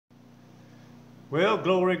Well,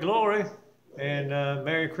 glory, glory, and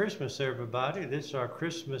Merry Christmas, everybody. This is our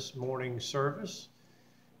Christmas morning service,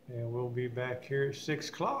 and we'll be back here at 6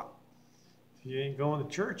 o'clock. If you ain't going to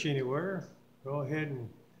church anywhere, go ahead and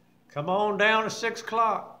come on down at 6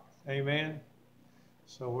 o'clock. Amen.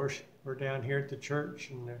 So we're down here at the church,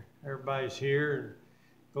 and everybody's here. And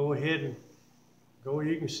go ahead and go.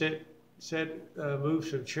 You can move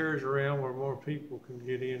some chairs around where more people can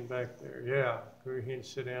get in back there. Yeah, go ahead and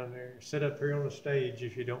sit down there. Sit up here on the stage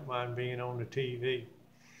if you don't mind being on the TV.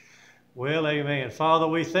 Well, amen. Father,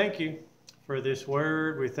 we thank you for this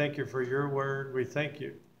word. We thank you for your word. We thank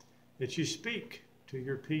you that you speak to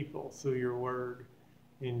your people through your word.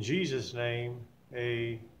 In Jesus' name,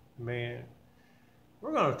 amen.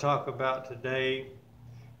 We're going to talk about today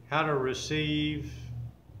how to receive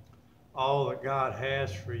all that God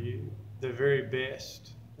has for you, the very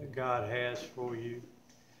best that God has for you.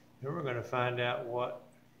 And we're going to find out what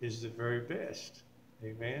is the very best.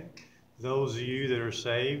 Amen. Those of you that are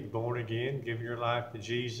saved, born again, giving your life to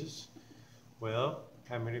Jesus, well,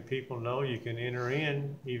 how many people know you can enter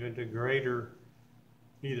in even to greater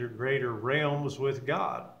realms with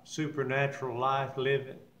God, supernatural life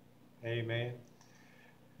living. Amen.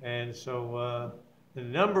 And so the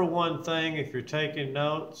number one thing, if you're taking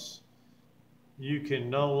notes, you can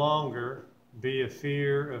no longer be a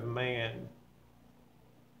fear of man.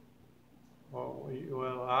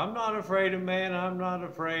 Well, I'm not afraid of man. I'm not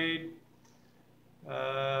afraid.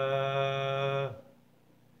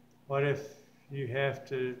 What if you have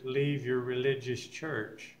to leave your religious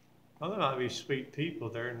church? Well, there might be sweet people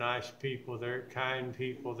there, nice people there, kind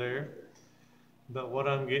people there. But what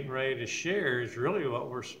I'm getting ready to share is really what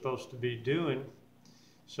we're supposed to be doing.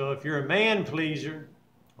 So if you're a man pleaser,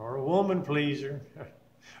 or a woman pleaser,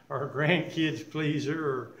 or a grandkids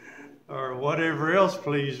pleaser, or whatever else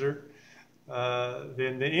pleaser,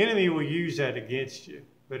 then the enemy will use that against you.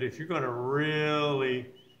 But if you're going to really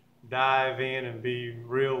dive in and be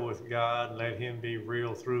real with God, and let him be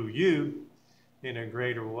real through you in a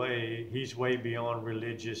greater way, he's way beyond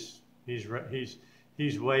religious. He's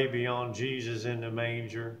way beyond Jesus in the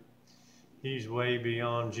manger. He's way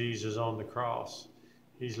beyond Jesus on the cross.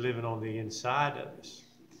 He's living on the inside of us.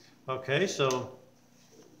 Okay, so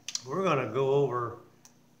we're going to go over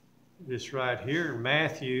this right here,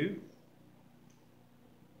 Matthew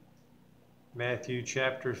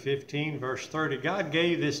chapter 15, verse 30. God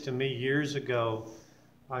gave this to me years ago.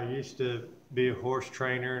 I used to be a horse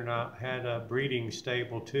trainer, and I had a breeding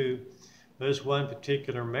stable too. This one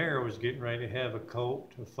particular mare was getting ready to have a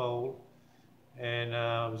colt to foal, and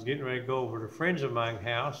I was getting ready to go over to a friends of mine's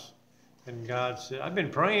house. And God said, I've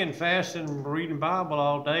been praying, fasting, reading Bible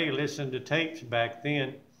all day, listening to tapes back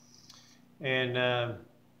then. And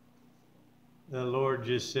the Lord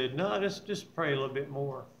just said, no, just pray a little bit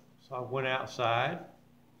more. So I went outside,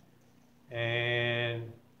 and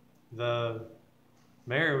the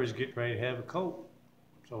mare was getting ready to have a colt.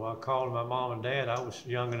 So I called my mom and dad. I was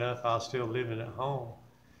young enough, I was still living at home.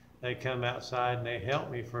 They come outside and they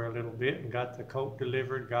helped me for a little bit and got the colt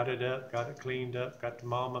delivered, got it up, got it cleaned up, got the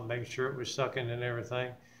mama, made sure it was sucking and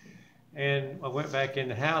everything. And I went back in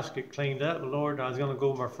the house, get cleaned up. The Lord, I was going to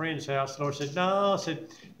go to my friend's house. The Lord said, no, I said,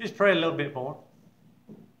 just pray a little bit more.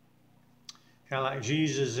 Kind of like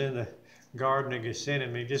Jesus in the Garden of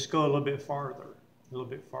Gethsemane, just go a little bit farther, a little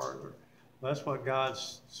bit farther. Well, that's what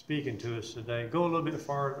God's speaking to us today. Go a little bit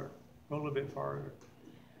farther, go a little bit farther.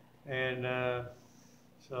 And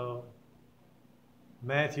so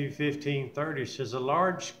Matthew 15:30 says, a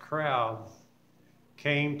large crowd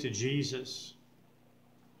came to Jesus,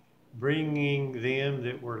 bringing them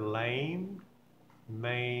that were lame,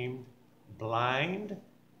 maimed, blind,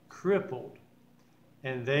 crippled,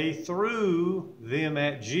 and they threw them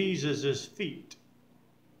at Jesus' feet.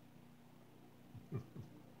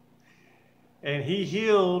 And he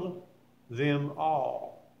healed them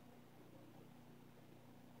all.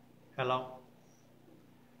 Hello?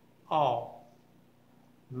 All.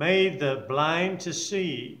 Made the blind to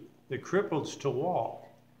see, the cripples to walk.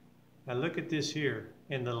 Now look at this here.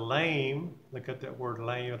 And the lame, look at that word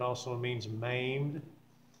lame, it also means maimed,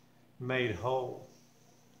 made whole.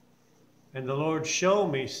 And the Lord showed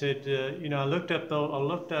me, said, I looked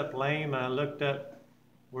up lame, and I looked up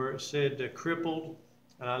where it said crippled,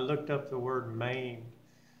 and I looked up the word maimed.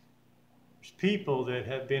 There's people that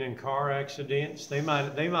have been in car accidents. They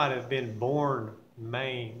might have been born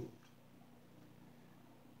maimed.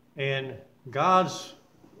 And God's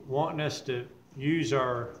wanting us to use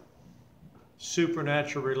our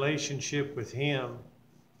supernatural relationship with him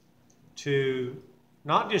to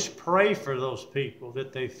not just pray for those people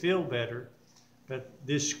that they feel better, but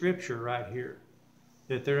this scripture right here,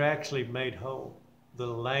 that they're actually made whole. the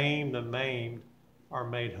lame, the maimed are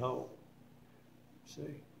made whole.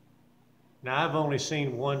 See? Now, I've only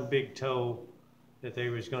seen one big toe that they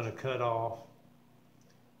was going to cut off.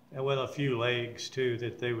 And well, a few legs too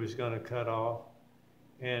that they was going to cut off.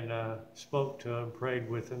 And spoke to them, prayed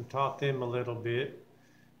with them, taught them a little bit.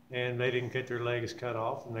 And they didn't get their legs cut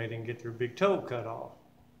off, and they didn't get their big toe cut off.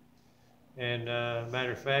 And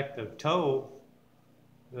matter of fact, the toe,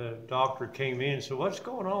 the doctor came in and said, "What's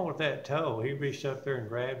going on with that toe?" He reached up there and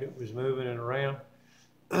grabbed it, it was moving it around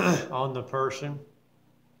on the person.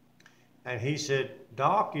 And he said,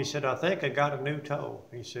 "Doc," he said, "I think I got a new toe."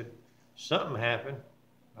 He said, "Something happened."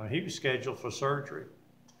 He was scheduled for surgery.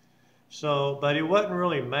 So, but he wasn't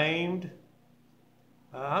really maimed.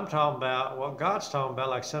 I'm talking about what God's talking about,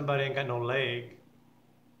 like somebody ain't got no leg,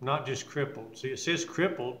 not just crippled. See, it says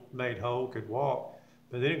crippled, made whole, could walk,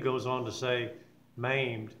 but then it goes on to say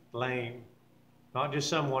maimed, lame, not just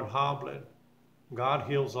someone hobbling. God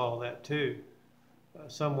heals all that too.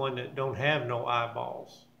 Someone that don't have no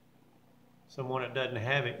eyeballs, someone that doesn't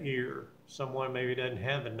have an ear, someone maybe doesn't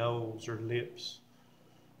have a nose or lips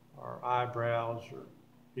or eyebrows or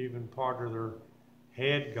even part of their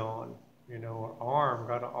head gone, you know, or arm,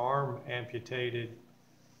 got an arm amputated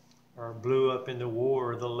or blew up in the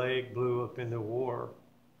war, or the leg blew up in the war.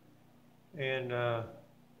 And,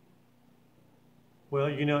 well,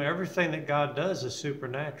 you know, everything that God does is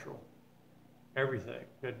supernatural. Everything.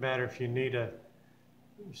 Doesn't matter if you need a,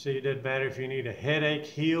 see, it doesn't matter if you need a headache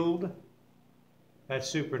healed, that's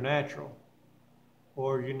supernatural.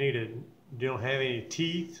 Or you need a, you don't have any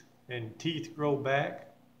teeth and teeth grow back,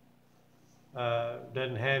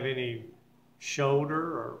 doesn't have any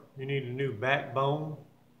shoulder, or you need a new backbone.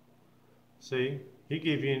 See, he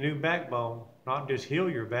give you a new backbone, not just heal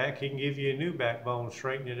your back, he can give you a new backbone,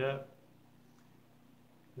 straighten it up.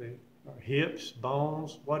 See, or hips,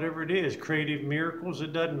 bones, whatever it is, creative miracles,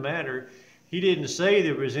 it doesn't matter. He didn't say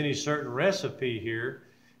there was any certain recipe here.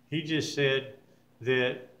 He just said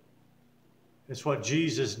that it's what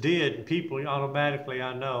Jesus did, and people automatically,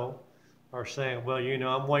 I know, are saying, well, you know,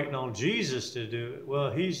 I'm waiting on Jesus to do it.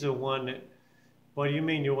 Well, he's the one that, what do you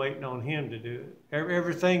mean you're waiting on him to do it?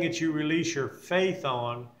 Everything that you release your faith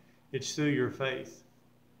on, it's through your faith.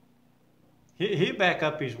 He'll back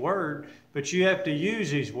up his word, but you have to use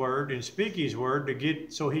his word and speak his word to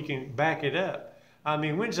get, so he can back it up. I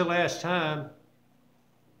mean, when's the last time,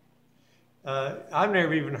 I've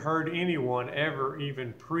never even heard anyone ever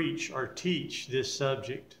even preach or teach this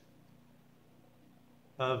subject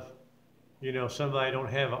of, you know, somebody don't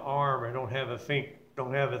have an arm or don't have a finger,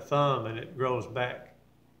 don't have a thumb, and it grows back.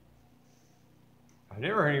 I've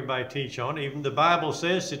never heard anybody teach on it. Even the Bible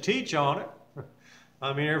says to teach on it.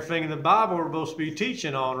 I mean, everything in the Bible we're supposed to be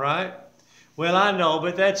teaching on, right? Well, I know,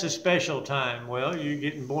 but that's a special time. Well, you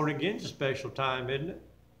getting born again is a special time, isn't it?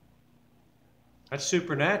 That's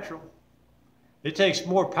supernatural. It takes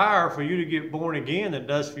more power for you to get born again than it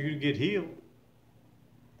does for you to get healed.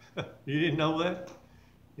 You didn't know that?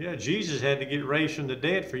 Yeah, Jesus had to get raised from the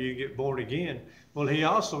dead for you to get born again. Well, he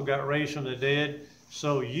also got raised from the dead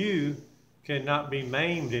so you cannot be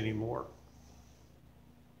maimed anymore.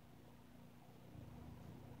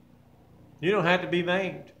 You don't have to be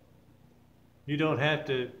maimed. You don't have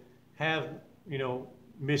to have, you know,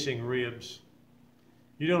 missing ribs.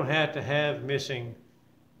 You don't have to have missing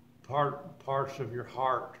parts of your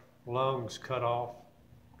heart, lungs cut off,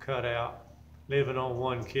 cut out, living on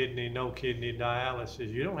one kidney, no kidney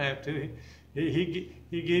dialysis. You don't have to. He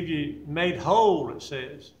give you, made whole, it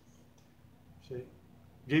says. See,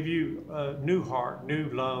 give you a new heart, new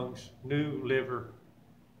lungs, new liver,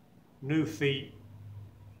 new feet.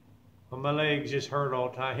 Well, my legs just hurt all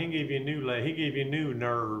the time. He gave you a new leg. He gave you new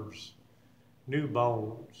nerves, new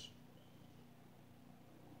bones,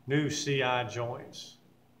 new CI joints.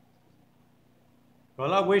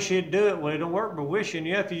 Well, I wish he'd do it. Well, it don't work by wishing.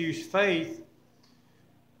 You have to use faith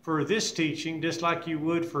for this teaching, just like you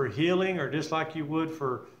would for healing, or just like you would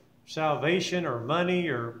for salvation or money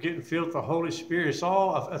or getting filled with the Holy Spirit. It's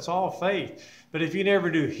all faith. But if you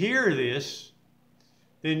never do hear this,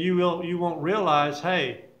 then you won't realize,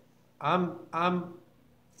 hey,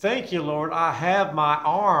 thank you, Lord, I have my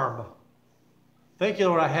arm. Thank you,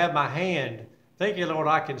 Lord, I have my hand. Thank you, Lord,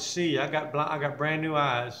 I can see. I got brand new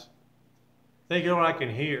eyes. Thank you, Lord, I can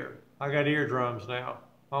hear. I got eardrums now.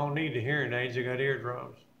 I don't need the hearing aids. I got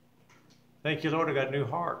eardrums. Thank you, Lord, I got a new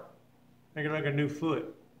heart. Thank you, Lord, I got a new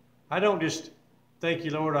foot. I don't just thank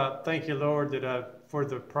you, Lord. I thank you, Lord, that for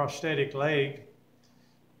the prosthetic leg.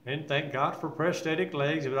 And thank God for prosthetic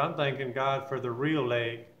legs, but I'm thanking God for the real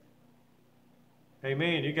leg.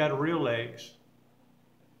 Amen. You got real legs.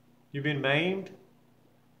 You've been maimed.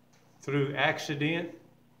 through accident,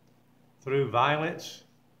 through violence,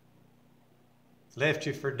 left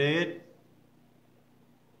you for dead.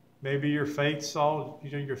 Maybe your faith's all,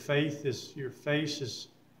 your face is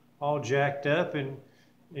all jacked up, and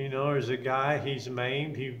there's a guy, he's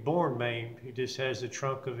maimed, he's born maimed. He just has the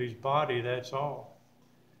trunk of his body, that's all.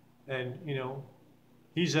 And,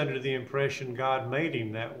 he's under the impression God made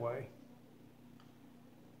him that way.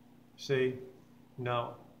 See,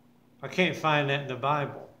 no, I can't find that in the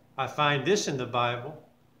Bible. I find this in the Bible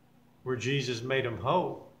where Jesus made him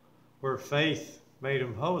whole, where faith made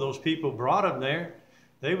him whole. Those people brought him there.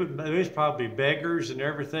 They was probably beggars and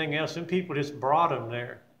everything else. And people just brought him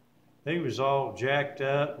there. They was all jacked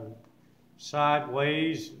up and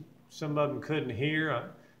sideways. Some of them couldn't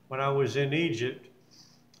hear. When I was in Egypt,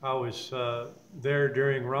 I was there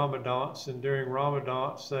during Ramadans, and during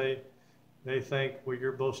Ramadans they think, well,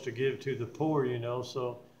 you're supposed to give to the poor,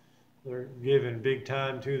 so they're giving big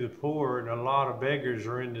time to the poor, and a lot of beggars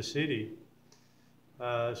are in the city.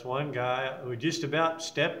 This one guy who just about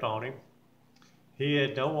stepped on him. He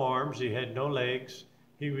had no arms, he had no legs,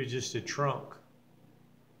 he was just a trunk.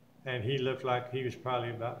 And he looked like he was probably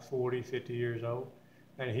about 40, 50 years old.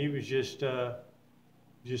 And he was just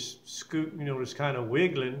scooting, just kind of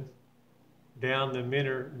wiggling down the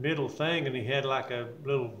middle thing, and he had like a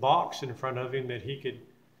little box in front of him that he could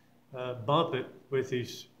bump it with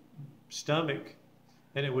his stomach,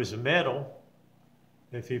 and it was metal.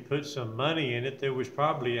 If he put some money in it, there was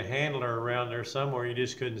probably a handler around there somewhere. You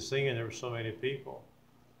just couldn't see, and there were so many people.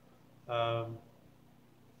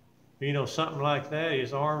 Something like that,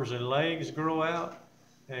 his arms and legs grow out,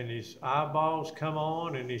 and his eyeballs come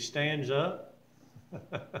on, and he stands up.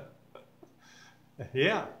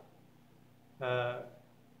 Yeah.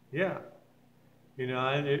 Yeah.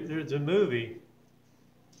 There's a movie.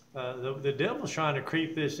 The devil's trying to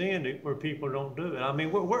creep this in where people don't do it. I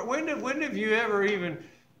mean, when have you ever even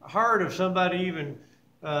heard of somebody even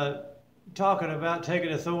talking about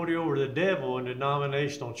taking authority over the devil in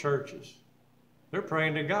denominational churches? They're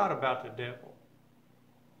praying to God about the devil.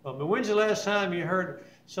 I mean, when's the last time you heard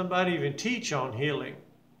somebody even teach on healing?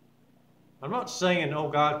 I'm not saying, oh,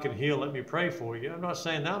 God can heal, let me pray for you. I'm not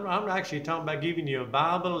saying that. I'm actually talking about giving you a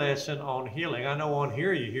Bible lesson on healing. I know on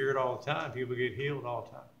here you hear it all the time. People get healed all the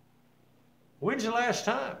time. When's the last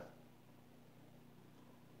time?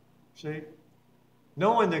 See?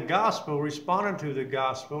 Knowing the gospel, responding to the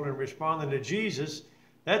gospel, and responding to Jesus,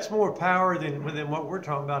 that's more power than what we're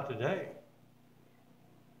talking about today.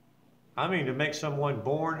 I mean, to make someone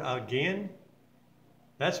born again,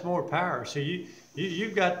 that's more power. See,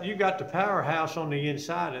 you've got the powerhouse on the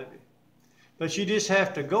inside of you. But you just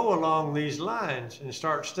have to go along these lines and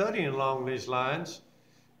start studying along these lines.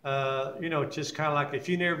 Just kind of like if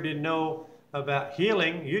you never did know about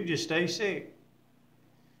healing, you'd just stay sick.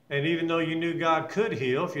 And even though you knew God could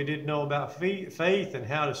heal, if you didn't know about faith and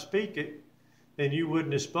how to speak it, then you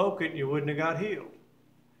wouldn't have spoken it and you wouldn't have got healed.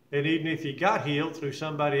 And even if you got healed through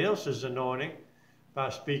somebody else's anointing by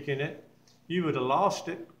speaking it, you would have lost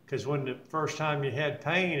it, because when the first time you had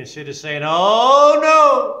pain, instead of saying, oh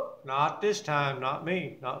no, not this time, not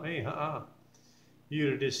me,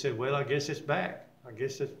 you'd have just said, well, I guess it's back. I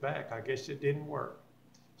guess it's back. I guess it didn't work.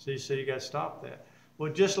 See, so you got to stop that.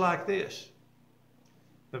 Well, just like this,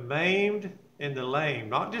 the maimed and the lame,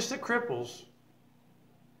 not just the cripples.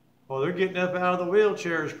 Well, they're getting up out of the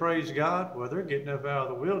wheelchairs, praise God. Well, they're getting up out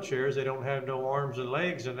of the wheelchairs. They don't have no arms and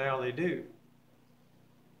legs, and now they do.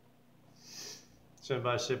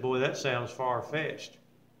 Somebody said, boy, that sounds far-fetched.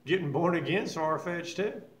 Getting born again is far-fetched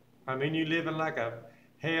too. I mean, you living like a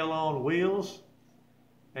hell on wheels,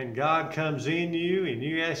 and God comes in you, and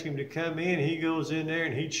you ask him to come in, he goes in there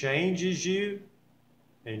and he changes you,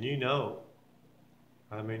 and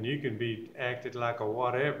I mean, you can be acted like a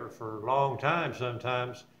whatever for a long time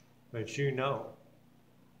sometimes, but you know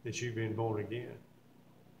that you've been born again.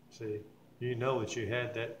 See, you know that you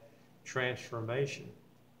had that transformation.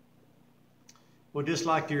 Well, just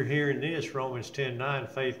like you're hearing this, Romans 10:9,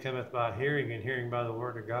 faith cometh by hearing, and hearing by the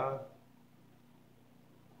word of God.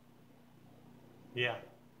 Yeah.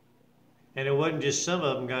 And it wasn't just some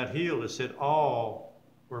of them got healed. It said all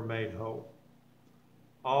were made whole.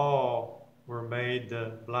 All were made,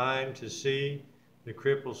 the blind to see, the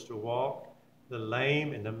cripples to walk, the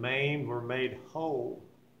lame and the maimed were made whole.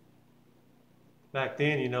 Back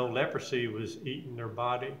then, leprosy was eating their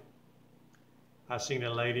body. I seen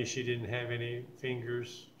a lady, she didn't have any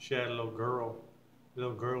fingers. She had a little girl. The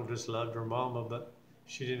little girl just loved her mama, but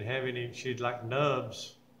she didn't have any, she had like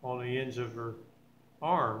nubs on the ends of her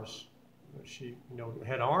arms. She,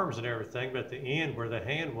 had arms and everything, but at the end where the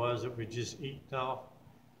hand was, it was just eaten off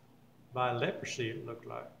by leprosy, it looked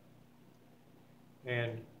like.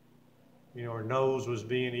 and her nose was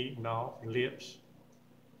being eaten off, lips.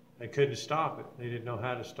 They couldn't stop it. They didn't know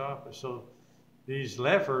how to stop it. So these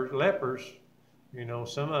lepers,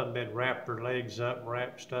 some of them had wrapped their legs up and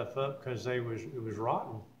wrapped stuff up because it was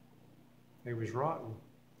rotten. It was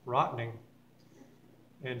rotting.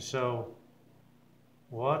 And so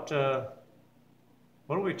what are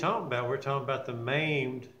we talking about? We're talking about the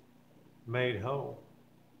maimed made whole.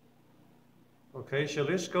 Okay, so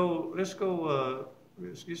let's go a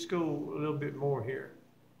little bit more here.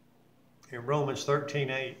 In Romans 13:8,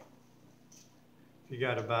 if you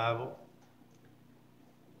got a Bible.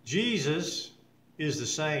 Jesus is the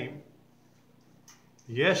same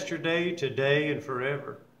yesterday, today, and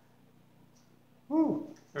forever. Woo!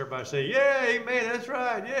 Everybody say, yay, amen, that's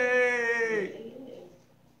right, yay!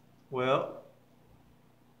 Well,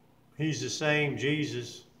 he's the same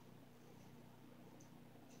Jesus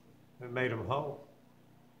that made him whole.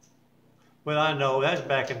 Well, I know that's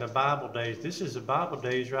back in the Bible days. This is the Bible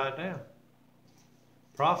days right now.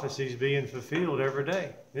 Prophecies being fulfilled every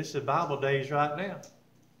day. This is the Bible days right now.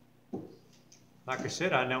 Like I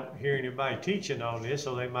said, I don't hear anybody teaching on this,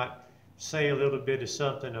 so they might say a little bit of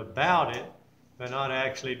something about it, but not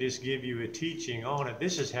actually just give you a teaching on it.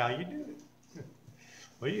 This is how you do it.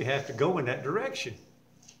 Well, you have to go in that direction.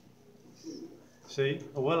 See?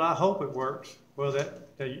 Well, I hope it works. Well, the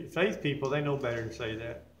faith people, they know better than say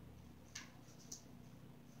that.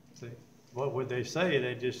 See? What would they say?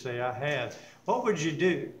 They just say, I have. What would you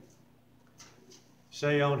do?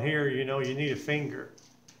 Say on here, you need a finger.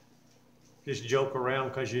 Just joke around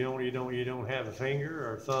because you don't have a finger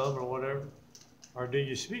or a thumb or whatever. Or do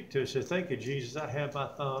you speak to us? Say, thank you, Jesus, I have my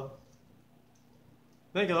thumb.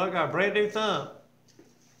 Thank you, Lord, I got a brand new thumb.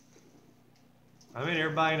 I mean,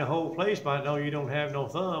 everybody in the whole place might know you don't have no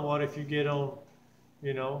thumb. What if you get on,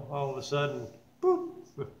 all of a sudden, boop.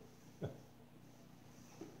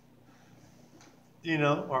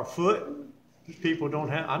 Our foot. People don't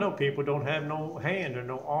have, I know people don't have no hand or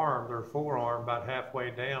no arm. Their forearm about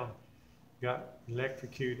halfway down got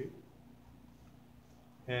electrocuted.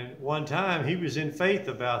 And one time he was in faith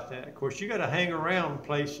about that. Of course, you got to hang around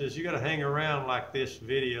places. You got to hang around like this,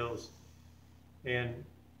 videos, and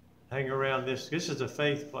hang around this. This is a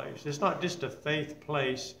faith place. It's not just a faith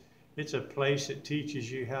place. It's a place that teaches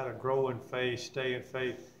you how to grow in faith, stay in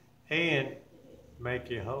faith, and make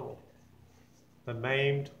you whole. The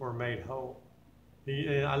maimed were made whole.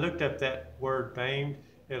 I looked up that word maimed.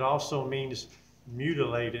 It also means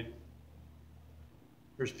mutilated.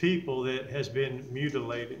 There's people that has been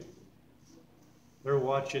mutilated. They're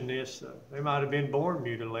watching this. They might have been born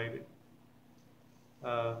mutilated.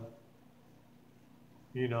 They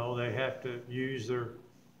have to use their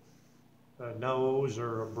nose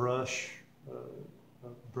or a brush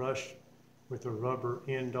with a rubber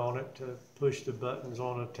end on it to push the buttons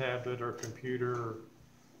on a tablet or computer or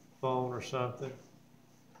phone or something.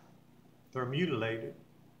 They're mutilated,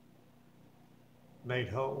 made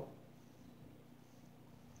whole.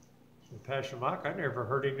 So Pastor Mike, I never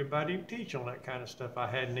heard anybody teach on that kind of stuff. I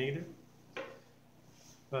hadn't either.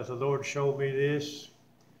 But the Lord showed me this.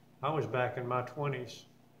 I was back in my 20s.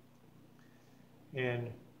 And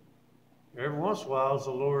every once in a while, as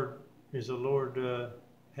the Lord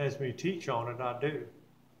has me teach on it, I do.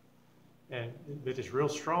 But it's real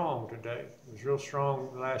strong today. It's real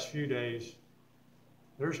strong the last few days.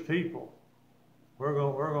 There's people. We're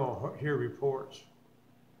going to hear reports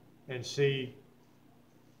and see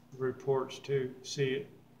reports too. See it.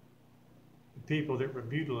 The people that were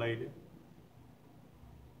mutilated,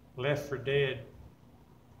 left for dead,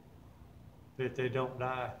 that they don't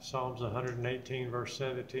die. Psalms 118, verse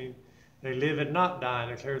 17. They live and not die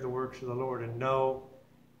and declare the works of the Lord. And no,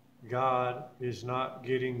 God is not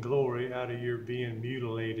getting glory out of your being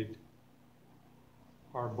mutilated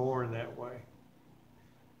or born that way.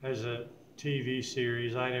 As a TV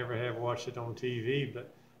series, I never have watched it on TV,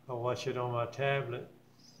 but I watched it on my tablet.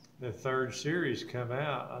 The third series come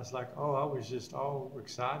out. I was like, oh, I was just all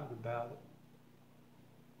excited about it.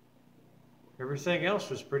 Everything else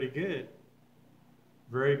was pretty good,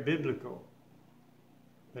 very biblical.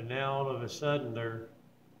 But now all of a sudden,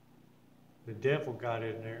 the devil got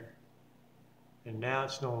in there. And now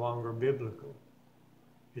it's no longer biblical.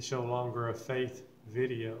 It's no longer a faith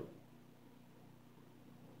video.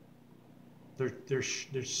 They're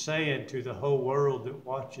saying to the whole world that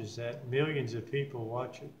watches that, millions of people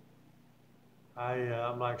watch it.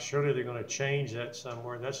 I'm like, surely they're going to change that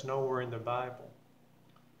somewhere. That's nowhere in the Bible.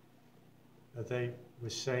 But they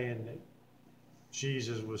was saying that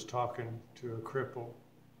Jesus was talking to a cripple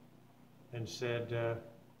and said,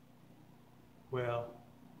 well,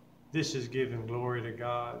 this is giving glory to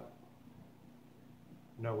God.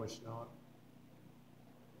 No, it's not.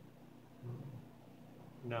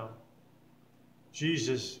 No.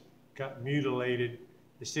 Jesus got mutilated.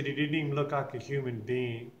 They said he didn't even look like a human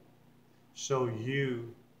being. So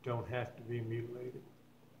you don't have to be mutilated.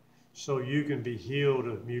 So you can be healed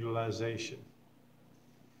of mutilization.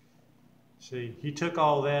 See, he took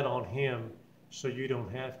all that on him so you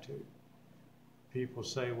don't have to. People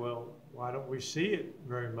say, well, why don't we see it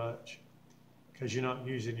very much? Because you're not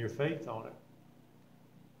using your faith on it.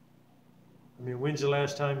 I mean, when's the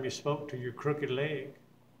last time you spoke to your crooked leg?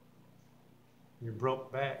 Your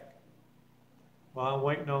broke back? Well, I'm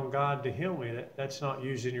waiting on God to heal me. That's not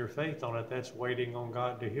using your faith on it. That's waiting on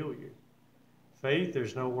God to heal you. Faith,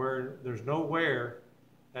 there's nowhere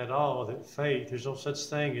at all that faith, there's no such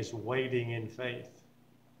thing as waiting in faith.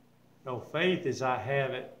 No, faith is I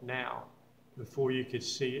have it now before you could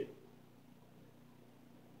see it.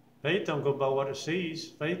 Faith don't go by what it sees.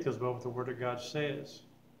 Faith goes by what the Word of God says.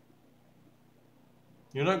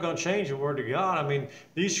 You're not going to change the Word of God. I mean,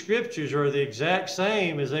 these scriptures are the exact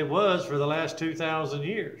same as they was for the last 2,000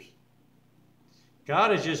 years.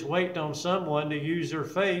 God is just waiting on someone to use their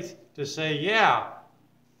faith to say, yeah,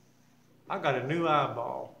 I got a new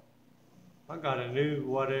eyeball. I got a new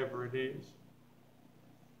whatever it is.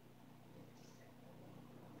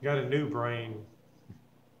 Got a new brain.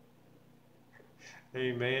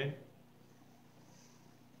 Amen.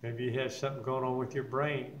 Maybe you have something going on with your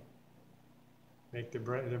brain. Make the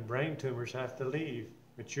brain tumors have to leave.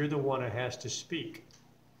 But you're the one that has to speak.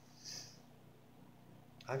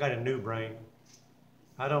 I got a new brain.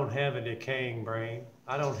 I don't have a decaying brain.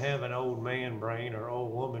 I don't have an old man brain or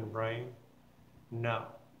old woman brain. No.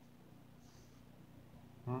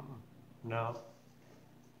 No.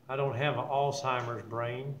 I don't have an Alzheimer's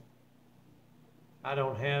brain. I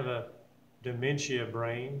don't have a dementia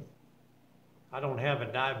brain. I don't have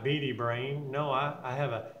a diabetes brain. No, I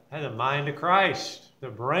have the mind of Christ. The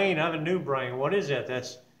brain, I have a new brain. What is that?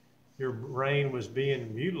 That's your brain was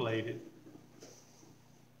being mutilated.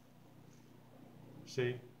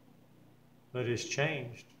 See? But it's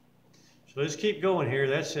changed. So let's keep going here.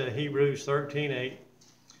 That's Hebrews 13:8.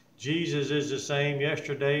 Jesus is the same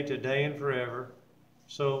yesterday, today, and forever.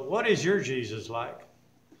 So what is your Jesus like?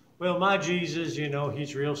 Well, my Jesus, you know,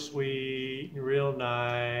 he's real sweet and real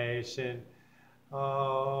nice, and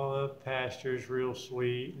the pastor's real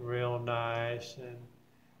sweet and real nice, and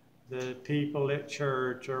the people at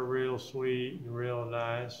church are real sweet and real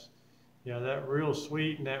nice. You know, that real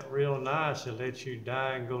sweet and that real nice will let you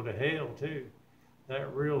die and go to hell too.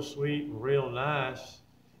 That real sweet and real nice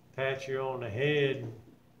pat you on the head and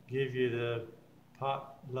give you the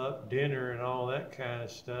potluck dinner and all that kind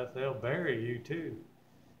of stuff. They'll bury you too.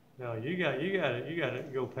 No, you got to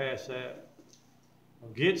go past that.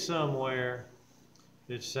 Get somewhere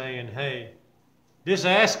that's saying, hey, just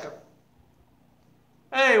ask them.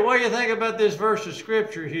 Hey, what do you think about this verse of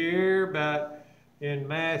scripture here about in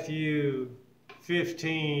Matthew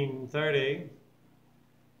 15:30,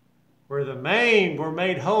 where the maimed were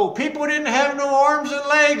made whole? People didn't have no arms and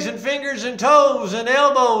legs and fingers and toes and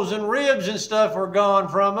elbows and ribs and stuff were gone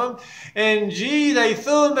from them. And they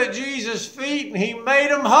threw them at Jesus' feet and he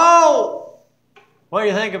made them whole. What do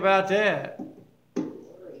you think about that?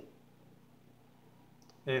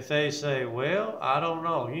 If they say, well, I don't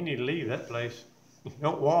know, you need to leave that place.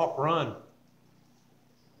 Don't walk, run.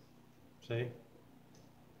 See?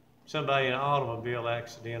 Somebody in an automobile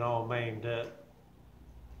accident all maimed up.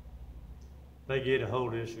 They get a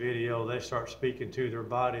hold of this video, they start speaking to their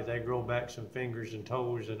body, they grow back some fingers and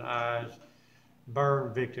toes and eyes.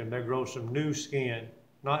 Burn victim, they grow some new skin.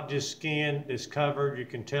 Not just skin that's covered, you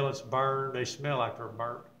can tell it's burned, they smell like they're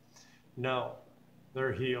burnt. No,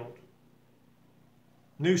 they're healed.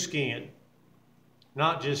 New skin,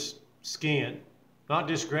 not just skin, not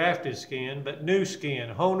just grafted skin, but new skin,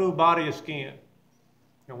 a whole new body of skin.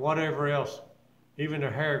 And whatever else, even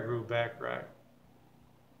their hair grew back right.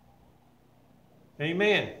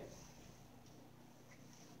 Amen.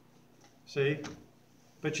 See?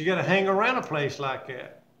 But you got to hang around a place like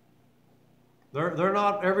that. They're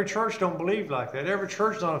not, every church don't believe like that. Every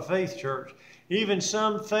church is not a faith church. Even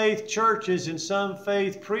some faith churches and some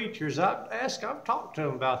faith preachers, I've talked to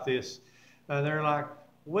them about this. And they're like,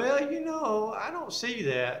 well, you know, I don't see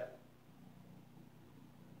that.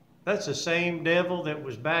 That's the same devil that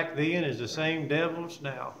was back then is the same devils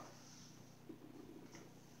now.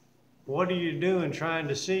 What are you doing trying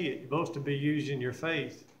to see it? You're supposed to be using your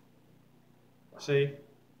faith. See?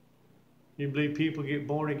 You believe people get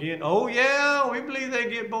born again? Oh, yeah, we believe they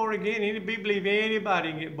get born again. We believe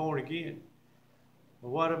anybody can get born again. But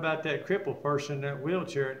what about that crippled person in that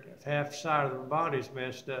wheelchair? Half the side of their body's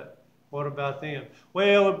messed up. What about them?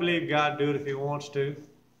 Well, we believe God do it if he wants to.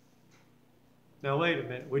 Now, wait a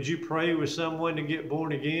minute. Would you pray with someone to get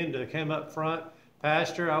born again, to come up front?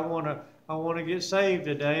 Pastor, I want to get saved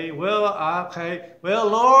today. Well, okay. Well,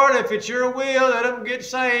 Lord, if it's your will, let them get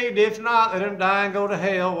saved. If not, let them die and go to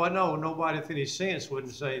hell. Well, no, nobody with any sense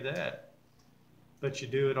wouldn't say that. But you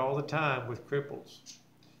do it all the time with cripples.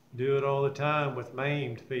 You do it all the time with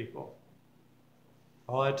maimed people.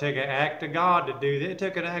 Oh, it took an act of God to do that. It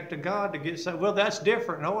took an act of God to get saved. Well, that's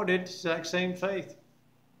different. No, it's the exact same faith.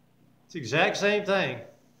 It's the exact same thing.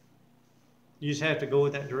 You just have to go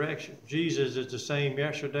in that direction. Jesus is the same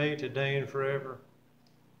yesterday, today, and forever.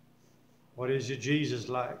 What is your Jesus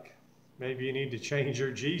like? Maybe you need to change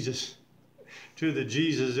your Jesus to the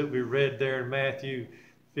Jesus that we read there in Matthew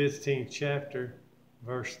 15th chapter,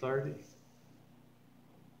 verse 30.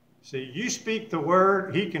 See, you speak the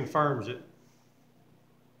word, he confirms it.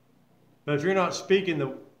 But if you're not speaking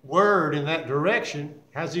the word in that direction,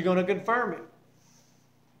 how's he going to confirm it?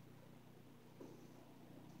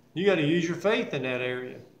 You got to use your faith in that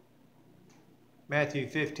area. Matthew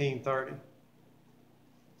 15:30.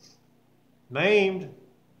 Maimed,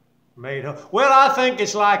 made whole. Well, I think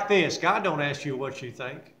it's like this. God don't ask you what you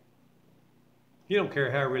think. He don't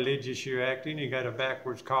care how religious you're acting. You got a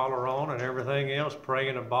backwards collar on and everything else. Pray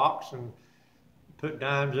in a box and put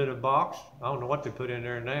dimes in a box. I don't know what they put in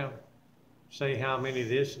there now. Say how many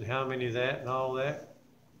this and how many that and all that.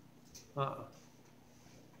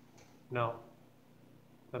 No.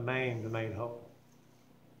 The maimed, the made whole.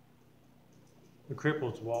 The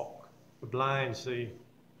cripples walk. The blind see.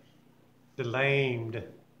 The lamed.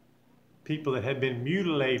 People that have been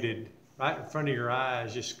mutilated right in front of your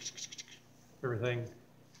eyes, just everything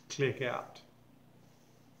click out.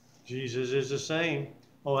 Jesus is the same.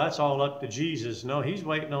 Oh, that's all up to Jesus. No, he's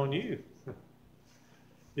waiting on you.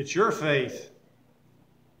 It's your faith.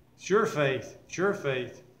 It's your faith. It's your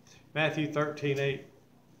faith. Matthew 13:8.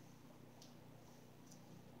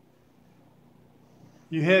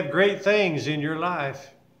 You have great things in your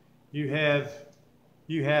life. You have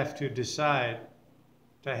to decide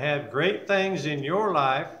to have great things in your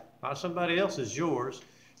life, not somebody else's, yours.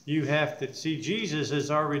 You have to see, Jesus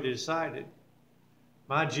has already decided.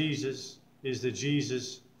 My Jesus is the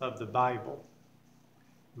Jesus of the Bible.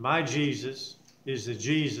 My Jesus is the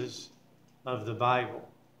Jesus of the Bible.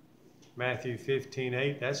 Matthew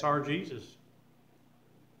 15:8, that's our Jesus.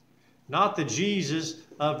 Not the Jesus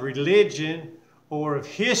of religion or of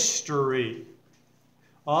history.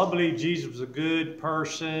 I believe Jesus was a good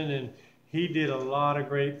person and he did a lot of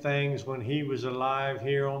great things when he was alive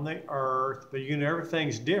here on the earth. But you know,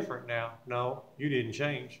 everything's different now. No, you didn't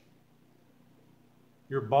change.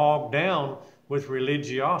 You're bogged down with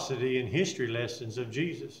religiosity and history lessons of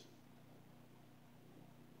Jesus.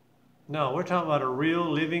 No, we're talking about a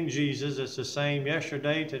real living Jesus that's the same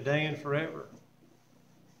yesterday, today, and forever.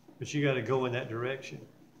 But you got to go in that direction.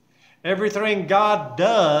 Everything God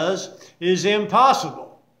does is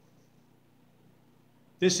impossible.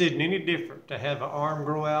 This isn't any different to have an arm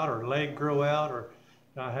grow out or a leg grow out. Or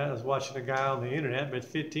I was watching a guy on the internet, but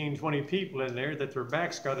 15, 20 people in there that their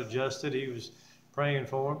backs got adjusted. He was praying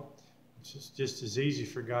for them. It's just as easy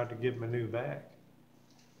for God to give them a new back.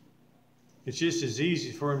 It's just as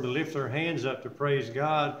easy for them to lift their hands up to praise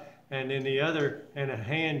God, and then a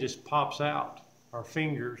hand just pops out, or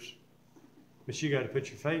fingers. But you got to put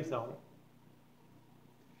your faith on it.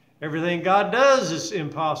 Everything God does is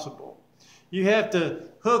impossible. You have to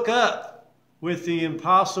hook up with the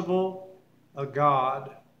impossible of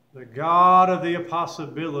God, the God of the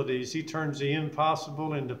impossibilities. He turns the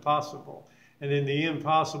impossible into possible, and then the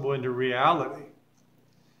impossible into reality.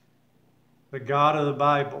 The God of the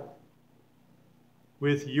Bible.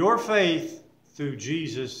 With your faith through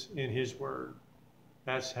Jesus in his word.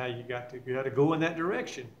 That's how you got to go in that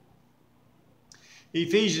direction.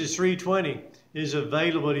 Ephesians 3:20 is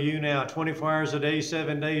available to you now 24 hours a day,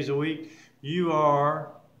 7 days a week. You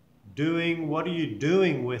are doing, what are you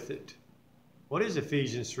doing with it? What is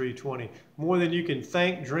Ephesians 3:20? More than you can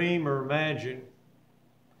think, dream, or imagine.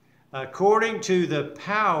 According to the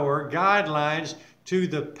power, guidelines to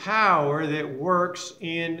the power that works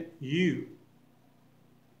in you.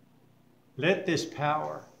 Let this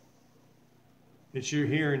power that you're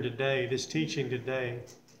hearing today, this teaching today,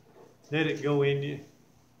 let it go in you.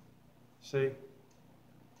 See?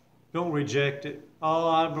 Don't reject it. Oh,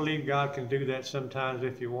 I believe God can do that sometimes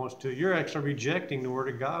if he wants to. You're actually rejecting the Word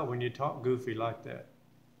of God when you talk goofy like that.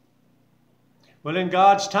 Well, in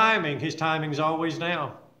God's timing, his timing's always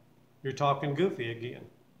now. You're talking goofy again.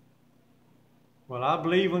 Well, I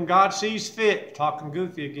believe when God sees fit, talking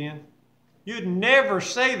goofy again. You'd never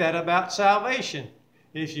say that about salvation.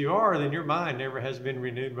 If you are, then your mind never has been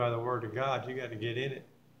renewed by the Word of God. You got to get in it.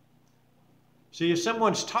 See, if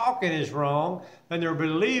someone's talking is wrong, then their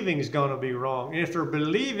believing is going to be wrong. And if their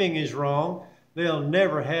believing is wrong, they'll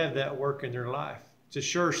never have that work in their life. It's a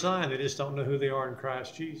sure sign they just don't know who they are in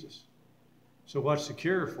Christ Jesus. So what's the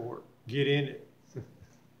cure for it? Get in it.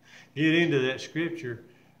 Get into that scripture,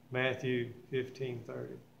 Matthew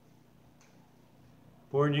 15:30.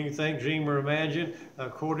 For you can think, dream, or imagine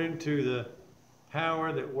according to the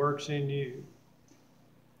power that works in you.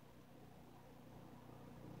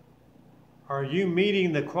 Are you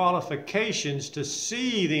meeting the qualifications to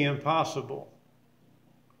see the impossible?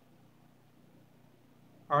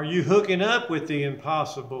 Are you hooking up with the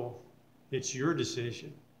impossible? It's your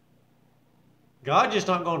decision. God's just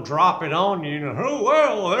not going to drop it on you. Oh,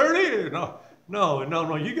 well, there it is. No.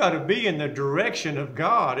 You got to be in the direction of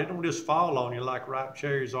God. It don't just fall on you like ripe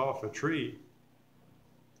cherries off a tree.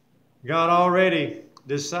 God already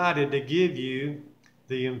decided to give you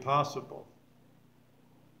the impossible.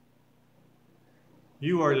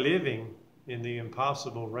 You are living in the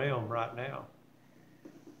impossible realm right now.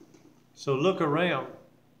 So look around.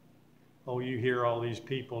 Oh, you hear all these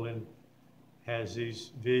people and has these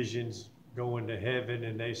visions going to heaven,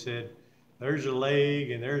 and they said, there's a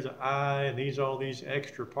leg and there's an eye and these all these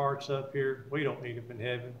extra parts up here. We don't need them in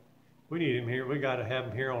heaven. We need them here. We got to have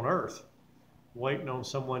them here on earth, waiting on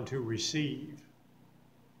someone to receive.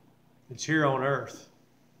 It's here on earth.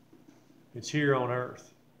 It's here on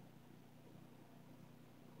earth.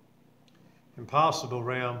 Impossible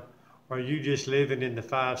realm. Are you just living in the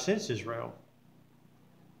five senses realm?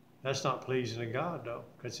 That's not pleasing to God, though.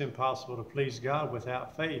 It's impossible to please God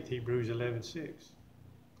without faith, Hebrews 11:6.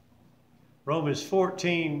 Romans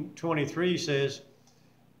 14:23 says,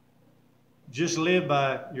 just live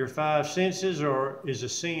by your five senses or is a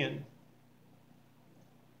sin.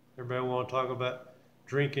 Everybody want to talk about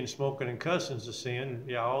drinking, smoking, and cussing is a sin.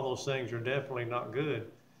 Yeah, all those things are definitely not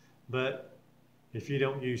good. But if you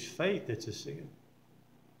don't use faith, it's a sin.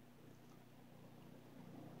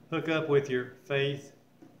 Hook up with your faith.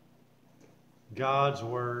 God's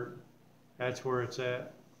Word, that's where it's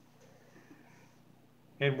at.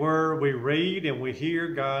 And where we read and we hear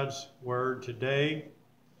God's Word today,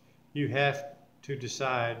 you have to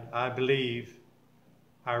decide, I believe,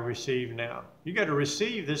 I receive now. You got to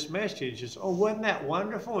receive this message. It's, oh, wasn't that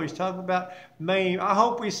wonderful? He's talking about me. I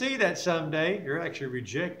hope we see that someday. You're actually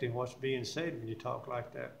rejecting what's being said when you talk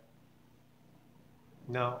like that.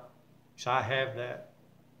 No, so I have that.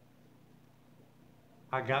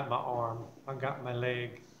 I got my arm, I got my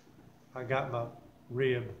leg, I got my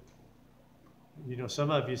rib. You know,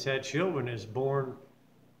 some of you's had children that's born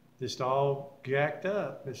just all jacked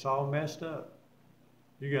up. It's all messed up.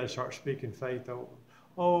 You got to start speaking faith over.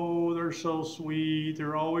 Oh, they're so sweet.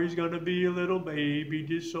 They're always going to be a little baby,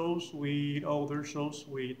 just so sweet. Oh, they're so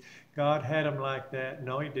sweet. God had them like that.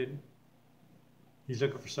 No, he didn't. He's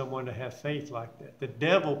looking for someone to have faith like that. The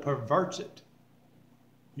devil perverts it.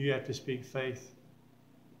 You have to speak faith.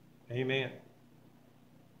 Amen.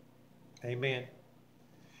 Amen.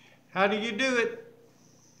 How do you do it?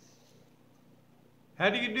 How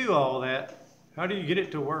do you do all that? How do you get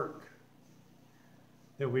it to work?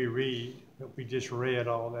 That we read, that we just read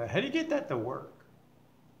all that. How do you get that to work?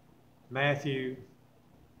 Matthew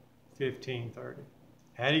 15:30.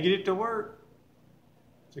 How do you get it to work?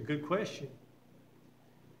 It's a good question.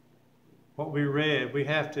 What we read, we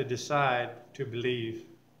have to decide to believe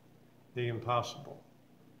the impossible.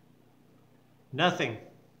 Nothing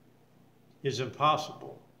is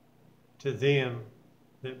impossible to them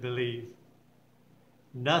that believe.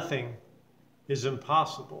 Nothing is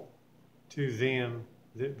impossible to them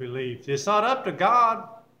that believe. It's not up to God.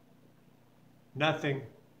 Nothing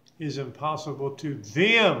is impossible to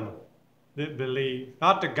them that believe,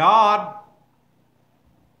 not to God.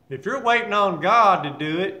 If you're waiting on God to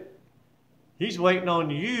do it, he's waiting on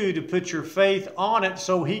you to put your faith on it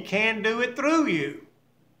so he can do it through you.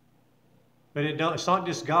 But it's not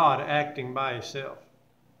just God acting by himself.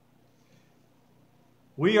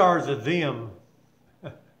 We are the them.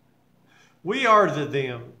 We are the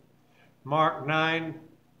them. Mark 9,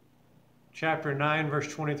 chapter 9,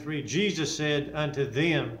 verse 23. Jesus said unto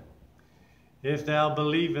them, if thou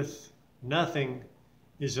believest, nothing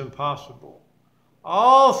is impossible.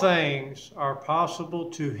 All things are possible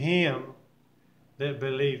to him that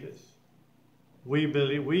believeth. We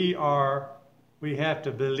believe. We have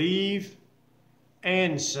to believe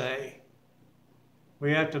and say.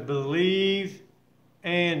 We have to believe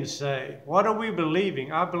and say. What are we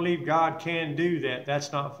believing? I believe God can do that.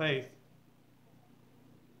 That's not faith.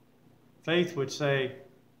 Faith would say,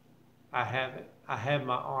 I have it. I have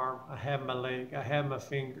my arm, I have my leg, I have my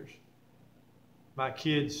fingers. My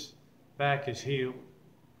kid's back is healed.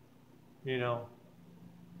 You know,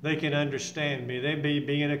 they can understand me. They may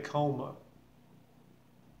be in a coma.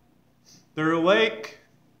 They're awake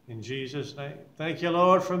in Jesus' name. Thank you,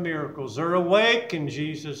 Lord, for miracles. They're awake in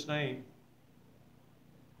Jesus' name.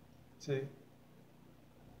 See?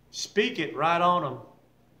 Speak it right on them.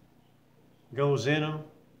 Goes in them.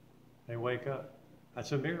 They wake up.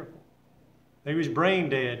 That's a miracle. They was brain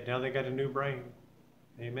dead. Now they got a new brain.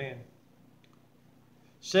 Amen.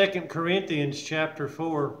 2 Corinthians chapter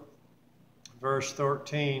 4, verse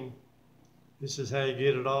 13. This is how you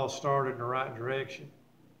get it all started in the right direction.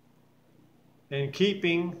 In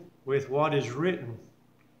keeping with what is written.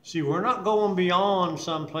 See, we're not going beyond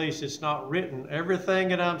some place it's not written. Everything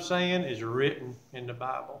that I'm saying is written in the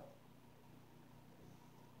Bible.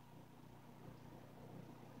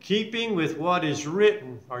 Keeping with what is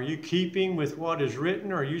written. Are you keeping with what is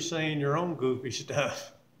written, or are you saying your own goofy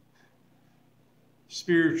stuff?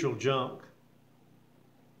 Spiritual junk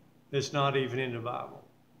that's not even in the Bible.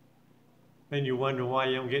 Then you wonder why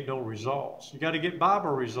you don't get no results. You got to get Bible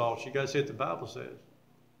results. You got to say what the Bible says.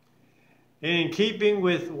 And in keeping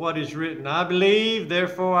with what is written, I believe,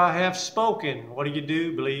 therefore I have spoken. What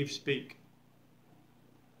do? Believe, speak.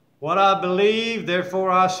 What I believe, therefore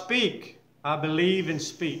I speak. I believe and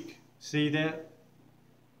speak. See that?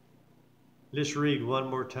 Let's read one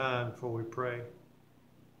more time before we pray.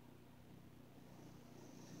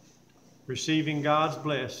 Receiving God's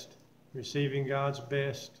blessed. Receiving God's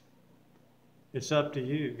best. It's up to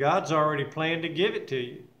you. God's already planned to give it to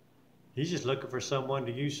you. He's just looking for someone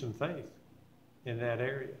to use some faith in that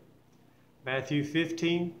area. Matthew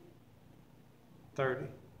 15:30.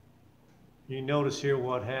 You notice here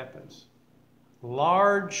what happens.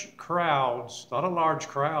 Large crowds, not a large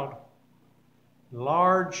crowd,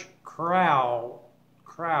 large crowds.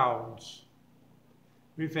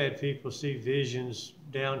 We've had people see visions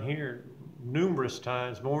down here numerous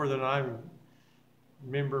times, more than I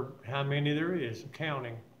remember how many there is,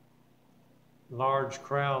 counting. Large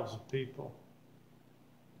crowds of people.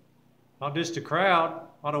 Not just a crowd,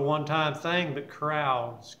 not a one-time thing, but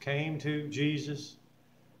crowds came to Jesus,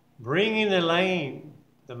 bringing the lame,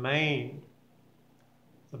 the maimed,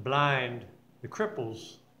 the blind, the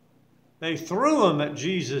cripples. They threw them at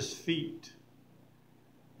Jesus' feet,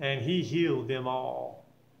 and he healed them all.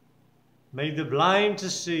 Made the blind to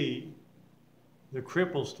see, the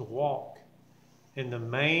cripples to walk, and the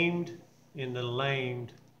maimed and the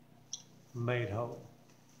lamed made whole.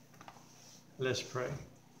 Let's pray.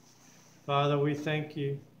 Father, we thank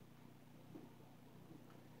you.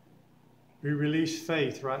 We release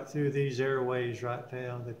faith right through these airways right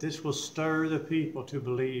now, that this will stir the people to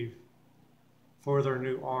believe for their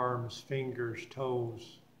new arms, fingers,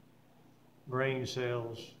 toes, brain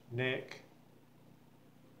cells, neck,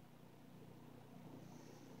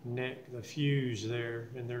 the fuse there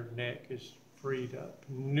in their neck is freed up.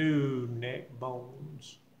 New neck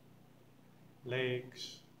bones,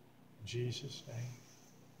 legs, in Jesus' name.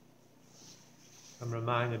 I'm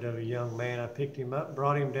reminded of a young man. I picked him up,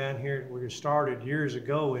 brought him down here. We started years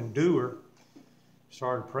ago in Dewar.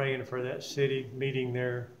 Started praying for that city, meeting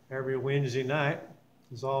there every Wednesday night.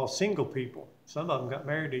 It was all single people. Some of them got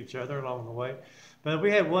married to each other along the way. But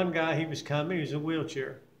we had one guy, he was coming, he was in a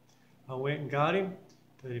wheelchair. I went and got him,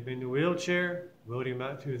 put him in the wheelchair, wheeled him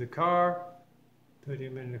out to the car, put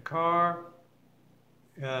him in the car.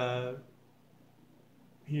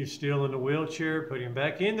 He was still in the wheelchair, put him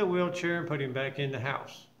back in the wheelchair, and put him back in the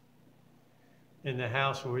house. In the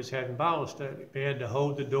house where he's having Bible study. They had to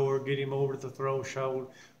hold the door, get him over to the threshold,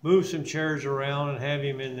 move some chairs around and have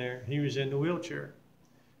him in there. He was in the wheelchair.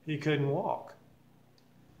 He couldn't walk.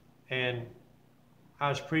 And I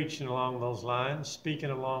was preaching along those lines,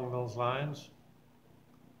 speaking along those lines.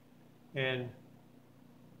 And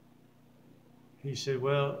he said,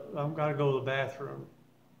 well, I've got to go to the bathroom.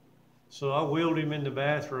 So I wheeled him in the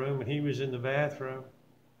bathroom, and he was in the bathroom,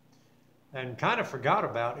 and kind of forgot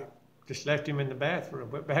about him. Just left him in the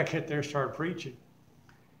bathroom, went back out there, started preaching.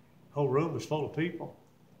 The whole room was full of people.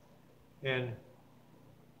 And,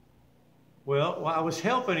 well, I was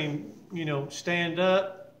helping him, stand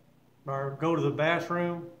up or go to the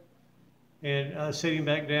bathroom, and I set him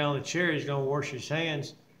back down in the chair. He's going to wash his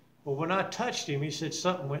hands. Well, when I touched him, he said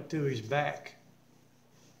something went through his back.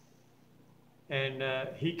 And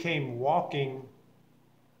he came walking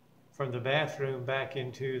from the bathroom back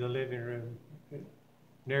into the living room.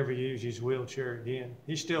 Never used his wheelchair again.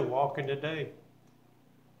 He's still walking today.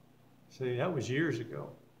 See, that was years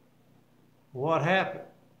ago. What happened?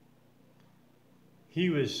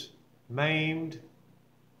 He was maimed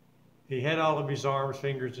He had all of his arms,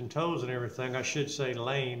 fingers, and toes and everything. I should say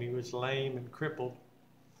lame. He was lame and crippled.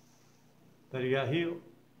 But he got healed.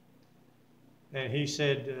 And he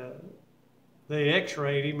said they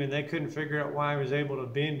x-rayed him and they couldn't figure out why he was able to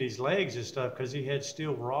bend his legs and stuff because he had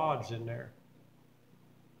steel rods in there.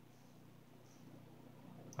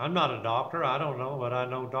 I'm not a doctor. I don't know, but I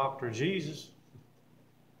know Dr. Jesus.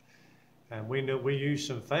 And we know we use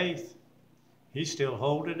some faith. He's still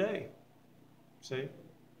whole today. See?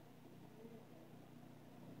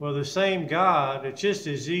 Well, the same God, it's just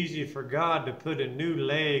as easy for God to put a new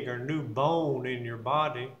leg or new bone in your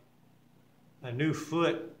body, a new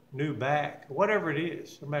foot, new back, whatever it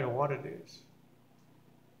is, no matter what it is.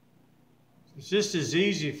 It's just as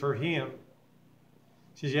easy for him.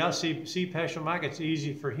 He says, yeah, see, Pastor Mike, it's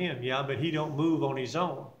easy for him. Yeah, but he don't move on his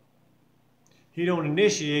own. He don't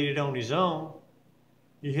initiate it on his own.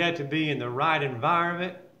 You have to be in the right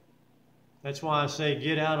environment. That's why I say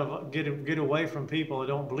get away from people that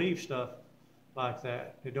don't believe stuff like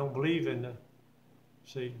that. They don't believe in the,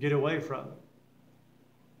 see, get away from it.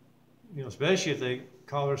 You know, especially if they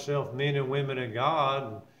call themselves men and women of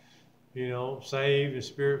God, and, you know, saved and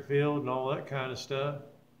spirit-filled and all that kind of stuff.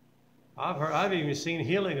 I've even seen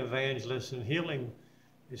healing evangelists and healing.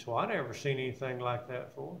 It's, well, I never seen anything like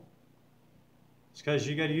that before. It's because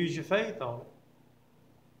you got to use your faith on it.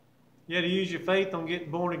 You had to use your faith on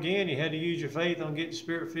getting born again. You had to use your faith on getting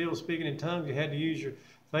spirit-filled, speaking in tongues. You had to use your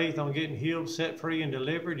faith on getting healed, set free, and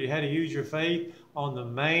delivered. You had to use your faith on the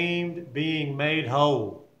maimed being made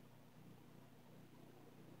whole.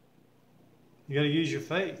 You got to use your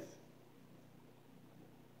faith.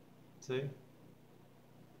 See?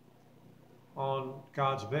 On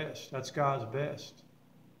God's best. That's God's best.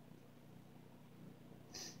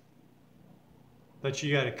 But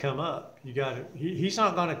you got to come up. You got to. He's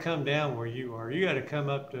not going to come down where you are. You got to come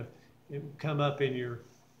up in your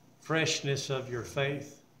freshness of your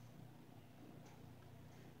faith.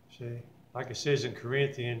 See, like it says in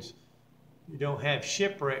Corinthians, you don't have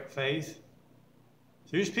shipwreck faith.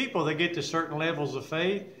 So there's people that get to certain levels of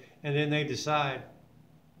faith, and then they decide,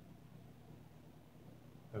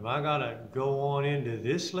 am I going to go on into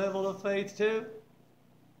this level of faith too?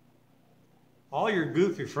 All your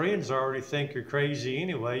goofy friends already think you're crazy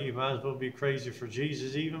anyway. You might as well be crazy for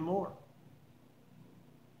Jesus even more.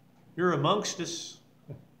 You're amongst us.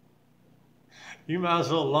 You might as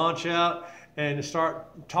well launch out and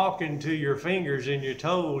start talking to your fingers and your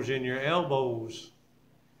toes and your elbows.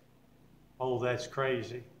 Oh, that's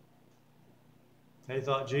crazy. They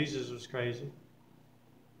thought Jesus was crazy.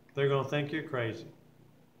 They're going to think you're crazy.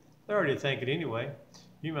 They already think it anyway.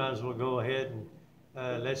 You might as well go ahead and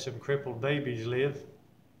let some crippled babies live.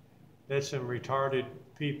 Let some retarded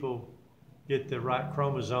people get the right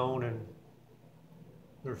chromosome and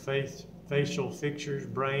their facial features,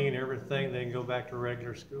 brain, everything. They can go back to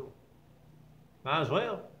regular school. Might as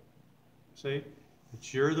well. See,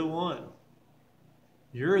 but you're the one.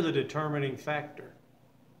 You're the determining factor.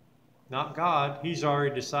 Not God. He's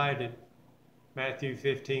already decided. Matthew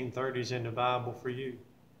 15:30 is in the Bible for you.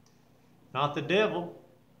 Not the devil.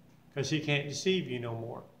 Because he can't deceive you no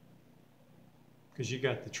more. Because you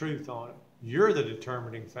got the truth on it. You're the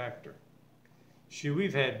determining factor. Shoot,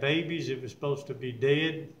 we've had babies that were supposed to be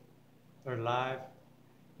dead. They're alive.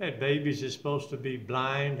 We had babies that's supposed to be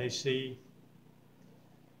blind. They see.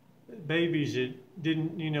 Babies that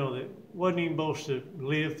didn't, you know, that wasn't even supposed to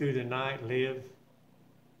live through the night, live.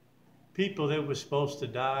 People that were supposed to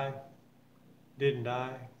die, didn't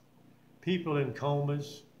die. People in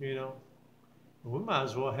comas, you know. We might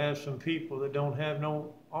as well have some people that don't have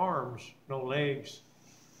no arms, no legs.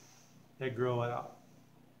 They grow out.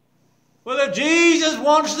 Well, if Jesus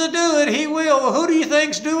wants to do it, he will. Well, who do you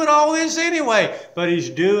think's doing all this anyway? But he's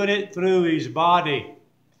doing it through his body.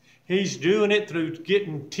 He's doing it through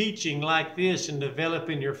getting teaching like this and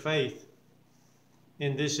developing your faith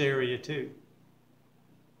in this area too.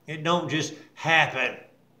 It don't just happen.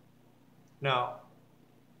 No.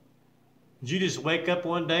 Did you just wake up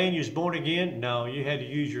one day and you was born again? No, you had to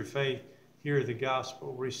use your faith, hear the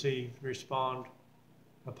gospel, receive, respond,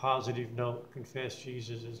 a positive note, confess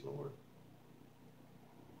Jesus as Lord.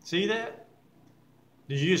 See that?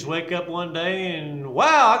 Did you just wake up one day and,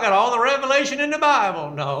 wow, I got all the revelation in the Bible?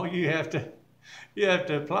 No, you have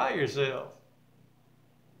to apply yourself.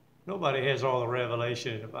 Nobody has all the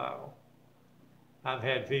revelation in the Bible. I've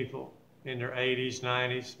had people in their 80s,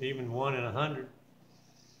 90s, even one in 100.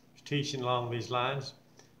 Teaching along these lines.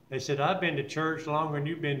 They said, I've been to church longer than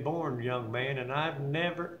you've been born, young man, and I've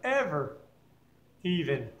never, ever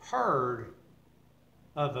even heard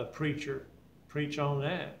of a preacher preach on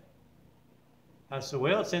that. I said,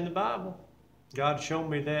 well, it's in the Bible. God showed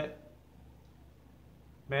me that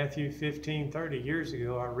Matthew 15:30. Years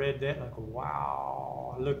ago, I read that and I go,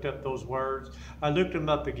 wow. I looked up those words. I looked them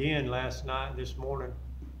up again last night, this morning,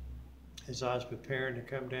 as I was preparing to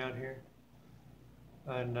come down here.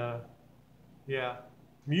 And yeah,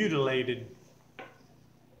 mutilated.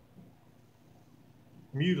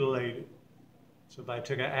 Mutilated. Somebody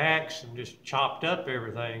took an axe and just chopped up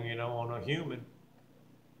everything, you know, on a human,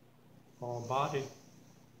 on a body.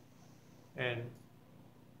 And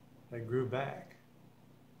they grew back.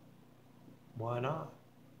 Why not?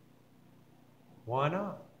 Why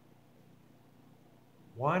not?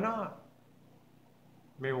 Why not?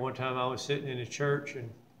 I remember one time I was sitting in a church,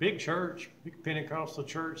 and big church, big Pentecostal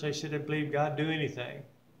church, they said they believe God do anything.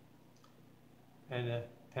 And the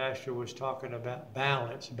pastor was talking about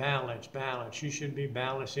balance, balance, balance. You should be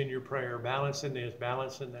balanced in your prayer, balance in this,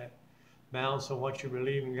 balance in that, balance on what you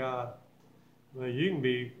believe in God. Well, you can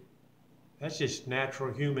be, that's just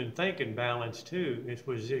natural human thinking balance too. It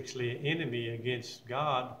was actually an enemy against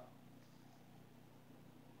God.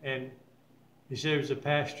 And he said it was a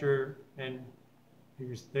pastor, and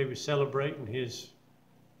they were celebrating his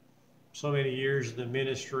so many years of the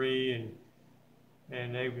ministry,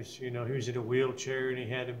 and they was, you know, he was in a wheelchair and he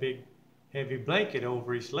had a big heavy blanket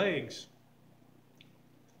over his legs.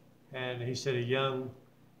 And he said a young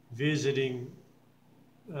visiting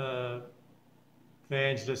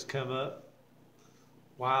evangelist come up,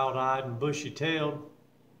 wild-eyed and bushy-tailed.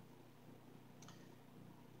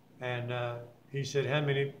 And he said, how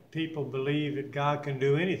many people believe that God can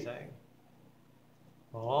do anything?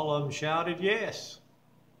 Well, all of them shouted yes.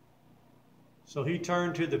 So he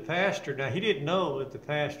turned to the pastor. Now, he didn't know that the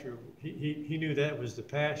pastor, he knew that was the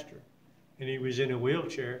pastor, and he was in a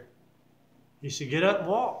wheelchair. He said, get up and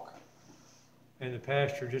walk. And the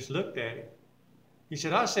pastor just looked at him. He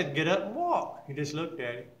said, I said, get up and walk. He just looked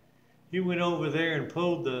at him. He went over there and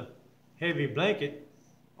pulled the heavy blanket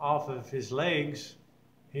off of his legs.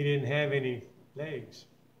 He didn't have any legs.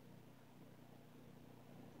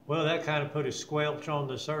 Well, that kind of put a squelch on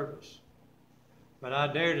the service. But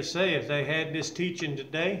I dare to say, if they had this teaching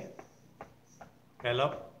today,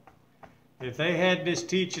 hello? If they had this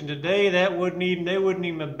teaching today, they wouldn't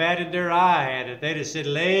even have batted their eye at it. They'd have said,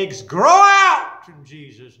 legs, grow out in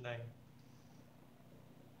Jesus' name.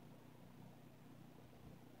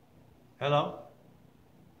 Hello?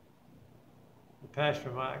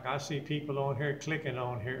 Pastor Mike, I see people on here clicking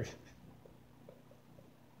on here.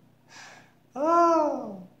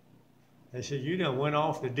 Oh! They said, you done went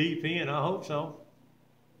off the deep end. I hope so.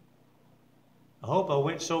 I hope I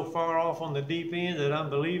went so far off on the deep end that I'm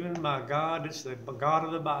believing my God, it's the God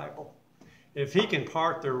of the Bible. If he can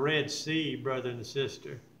part the Red Sea, brother and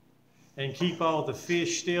sister, and keep all the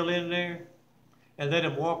fish still in there, and let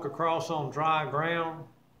them walk across on dry ground,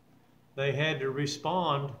 they had to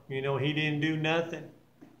respond. You know, he didn't do nothing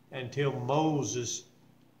until Moses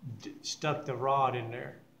stuck the rod in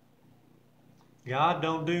there. God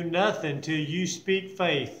don't do nothing till you speak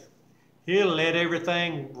faith. He'll let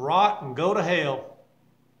everything rot and go to hell.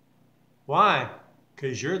 Why?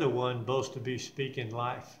 Because you're the one supposed to be speaking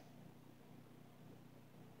life.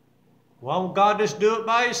 Why don't God just do it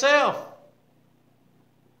by himself?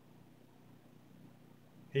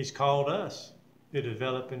 He's called us to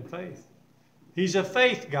develop in faith. He's a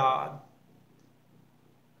faith God.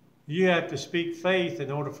 You have to speak faith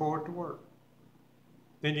in order for it to work.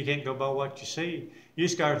 Then you can't go by what you see. You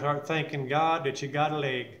just got to start thanking God that you got a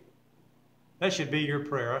leg. That should be your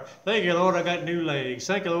prayer. Thank you, Lord, I got new legs.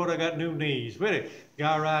 Thank you, Lord, I got new knees. We had a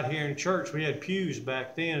guy right here in church. We had pews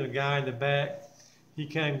back then. A guy in the back, he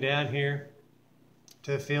came down here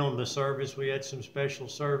to film the service. We had some special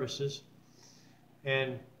services.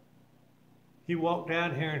 And he walked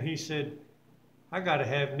down here and he said, I got to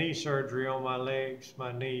have knee surgery on my legs,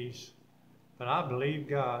 my knees. But I believe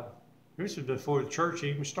God. This was before the church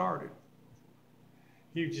even started.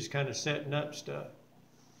 He was just kind of setting up stuff.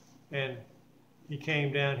 And he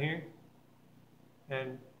came down here,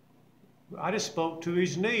 and I just spoke to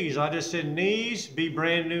his knees. I just said, knees, be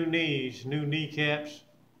brand new knees, new kneecaps,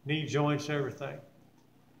 knee joints, everything.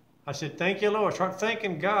 I said, thank you, Lord. Start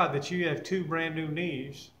thanking God that you have two brand new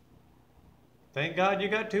knees. Thank God you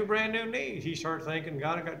got two brand new knees. He started thanking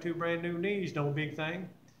God, I got two brand new knees, no big thing.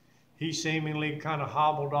 He seemingly kind of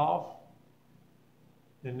hobbled off.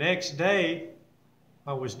 The next day,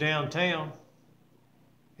 I was downtown,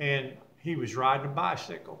 and he was riding a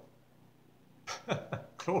bicycle.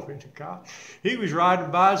 Glory to God. He was riding a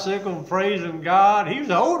bicycle and praising God. He was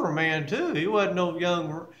an older man, too. He wasn't no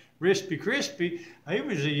young, crispy. He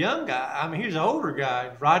was a young guy. I mean, he was an older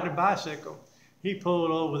guy riding a bicycle. He pulled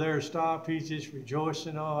over there, stopped. He's just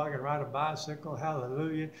rejoicing. Oh, I can ride a bicycle.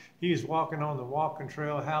 Hallelujah. He was walking on the walking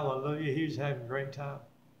trail. Hallelujah. He was having a great time.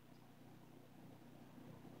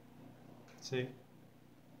 See?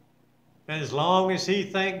 And as long as he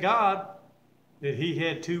thanked God that he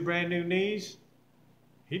had 2 brand new knees,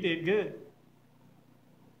 he did good.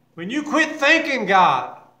 When you quit thanking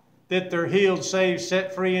God that they're healed, saved,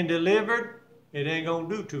 set free, and delivered, it ain't going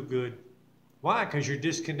to do too good. Why? Because you're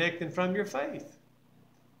disconnecting from your faith.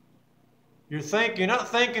 You're not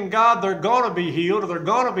thanking God they're going to be healed, or they're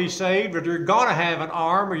going to be saved, or they're going to have an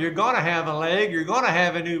arm, or you're going to have a leg, you're going to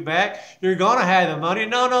have a new back, you're going to have the money.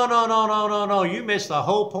 No, no, no, no, no, no, no. You missed the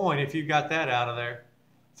whole point if you got that out of there.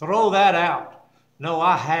 Throw that out. No,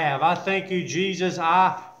 I have. I thank you, Jesus.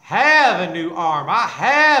 I have a new arm. I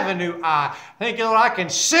have a new eye. Thank you, Lord, I can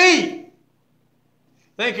see.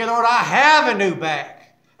 Thank you, Lord, I have a new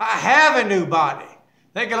back. I have a new body.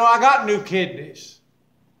 Thank you, Lord, I got new kidneys.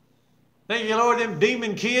 Thank you, Lord, them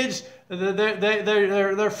demon kids,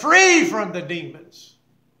 they're free from the demons.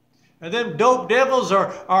 And them dope devils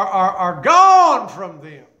are gone from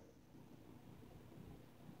them.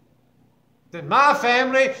 That my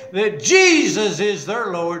family, that Jesus is their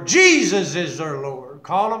Lord. Jesus is their Lord.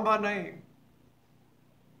 Call them by name.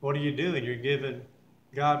 What are you doing? You're giving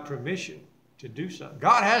God permission to do something.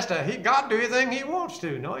 God do anything he wants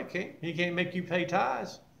to. No, he can't. He can't make you pay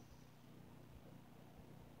tithes.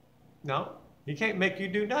 No, he can't make you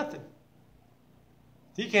do nothing.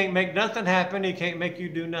 He can't make nothing happen. He can't make you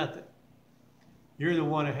do nothing. You're the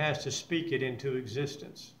one that has to speak it into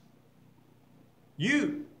existence.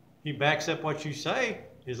 He backs up what you say,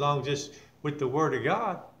 as long as it's with the Word of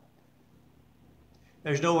God.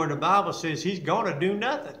 There's nowhere in the Bible says he's going to do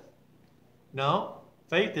nothing. No,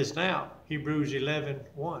 faith is now. Hebrews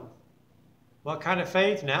 11:1. What kind of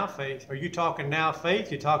faith? Now faith. Are you talking now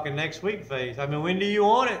faith? You're talking next week faith. I mean, when do you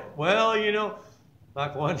want it? Well, you know,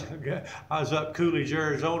 like one guy, I was up Coolidge,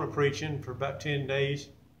 Arizona preaching for about 10 days.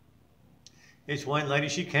 It's one lady,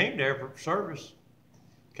 she came there for service.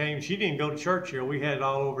 She didn't go to church here. We had it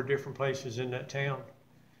all over different places in that town.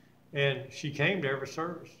 And she came there for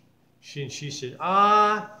service. She said,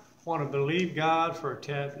 I want to believe God for a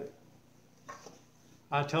tablet.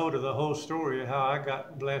 I told her the whole story of how I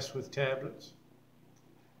got blessed with tablets.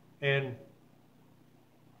 And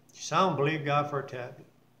she said, I don't believe God for a tablet.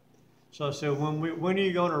 So I said, when are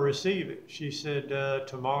you going to receive it? She said,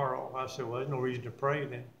 tomorrow. I said, well, there's no reason to pray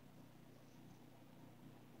then.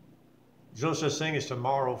 There's no such thing as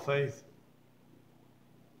tomorrow faith.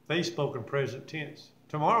 Faith spoken present tense.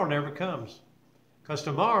 Tomorrow never comes. Because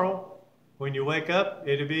tomorrow, when you wake up,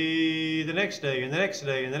 it'll be the next day and the next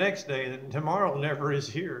day and the next day, and tomorrow never is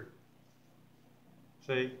here.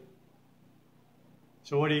 See?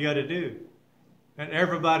 So what do you got to do? And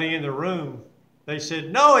everybody in the room, they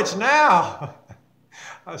said, no, it's now.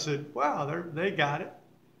 I said, wow, they got it.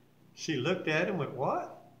 She looked at him and went,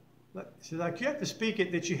 what? She's like, you have to speak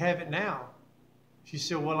it that you have it now. She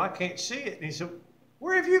said, well, I can't see it. And he said,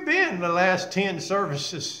 where have you been the last 10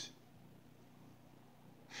 services?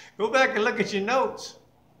 Go back and look at your notes.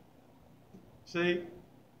 See,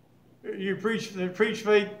 you preach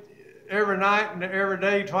faith every night and every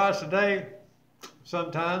day, twice a day,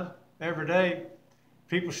 sometimes every day.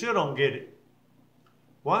 People still don't get it.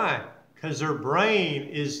 Why? Because their brain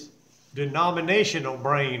is denominational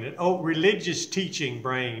brain, an religious teaching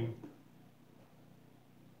brain.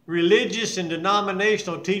 Religious and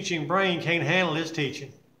denominational teaching brain can't handle this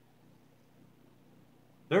teaching.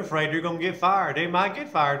 They're afraid they're going to get fired. They might get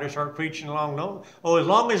fired. They start preaching along those. Oh, as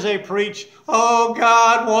long as they preach, oh,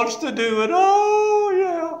 God wants to do it. Oh,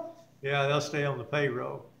 yeah. Yeah, they'll stay on the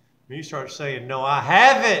payroll. When you start saying, no, I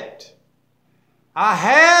have it. I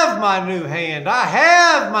have my new hand. I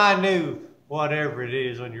have my new whatever it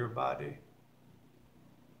is on your body.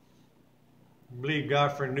 Believe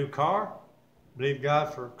God for a new car. Believe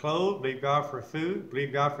God for clothes, believe God for food,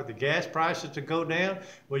 believe God for the gas prices to go down.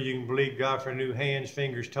 Well, you can believe God for new hands,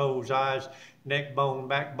 fingers, toes, eyes, neck bone,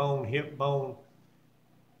 backbone, hip bone,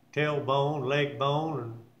 tailbone, leg bone,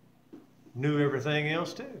 and new everything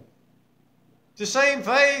else too. It's the same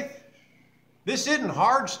faith. This isn't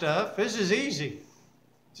hard stuff. This is easy.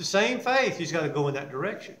 It's the same faith. You just got to go in that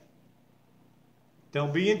direction.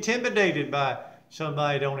 Don't be intimidated by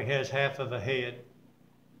somebody that only has half of a head.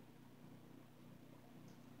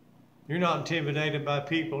 You're not intimidated by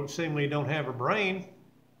people that seemingly don't have a brain.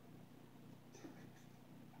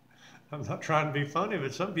 I'm not trying to be funny,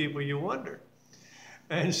 but some people you wonder.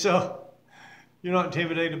 And so you're not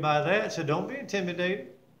intimidated by that, so don't be intimidated.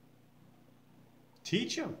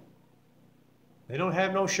 Teach them. They don't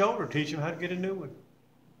have no shoulder. Teach them how to get a new one.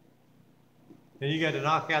 And you got to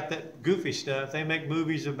knock out that goofy stuff. They make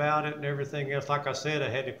movies about it and everything else. Like I said, I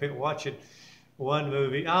had to quit watching one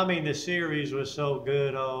movie. I mean, the series was so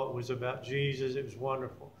good. Oh, it was about Jesus. It was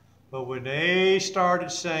wonderful. But when they started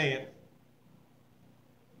saying,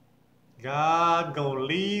 God gonna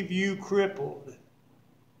leave you crippled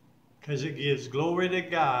because it gives glory to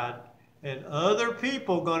God, and other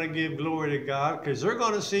people gonna give glory to God because they're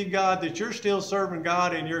gonna see God that you're still serving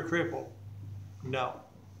God and you're crippled. No.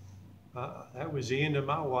 That was the end of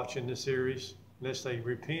my watching the series, unless they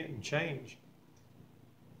repent and change.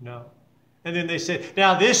 No. And then they said,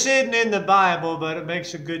 now this isn't in the Bible, but it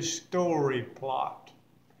makes a good story plot.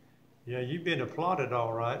 Yeah, you've been applauded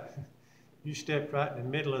all right. You stepped right in the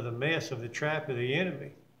middle of the mess of the trap of the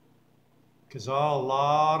enemy. Because a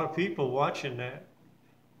lot of people watching that,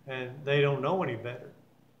 and they don't know any better.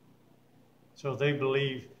 So they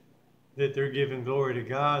believe that they're giving glory to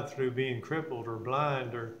God through being crippled or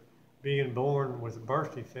blind or being born with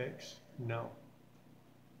birth defects. No.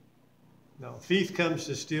 No. Thief comes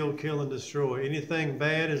to steal, kill, and destroy. Anything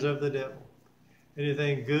bad is of the devil.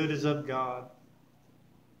 Anything good is of God.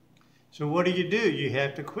 So what do? You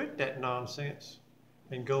have to quit that nonsense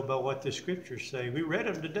and go by what the scriptures say. We read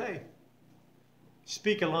them today.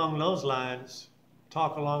 Speak along those lines.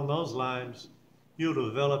 Talk along those lines. You'll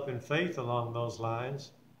develop in faith along those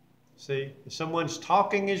lines. See, if someone's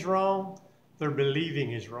talking is wrong, their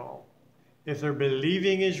believing is wrong. If their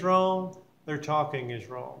believing is wrong, their talking is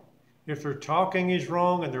wrong. If their talking is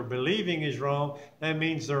wrong and their believing is wrong, that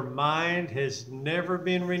means their mind has never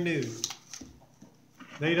been renewed.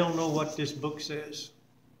 They don't know what this book says.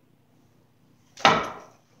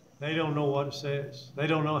 They don't know what it says. They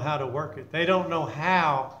don't know how to work it. They don't know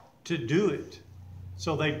how to do it.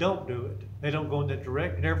 So they don't do it. They don't go in that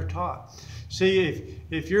direction. Never taught. See,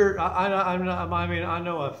 if you're, I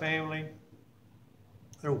know a family.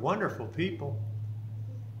 They're wonderful people.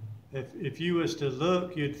 If you was to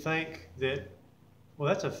look, you'd think that, well,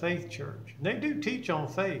 that's a faith church. And they do teach on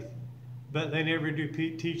faith, but they never do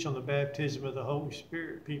teach on the baptism of the Holy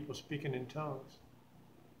Spirit, people speaking in tongues.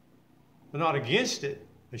 They're not against it,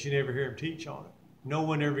 but you never hear them teach on it. No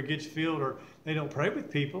one ever gets filled, or they don't pray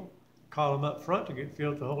with people, call them up front to get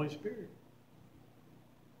filled with the Holy Spirit.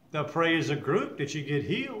 They'll pray as a group that you get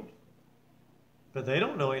healed, but they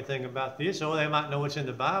don't know anything about this. Oh, they might know it's in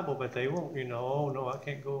the Bible, but they won't, oh, no, I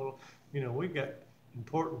can't go. We got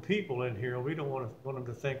important people in here. We don't want them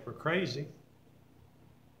to think we're crazy.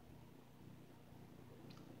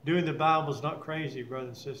 Doing the Bible is not crazy, brother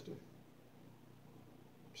and sister.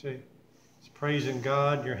 See, it's praising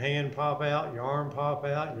God. Your hand pop out, your arm pop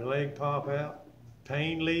out, your leg pop out,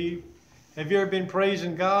 pain leave. Have you ever been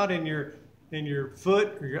praising God and your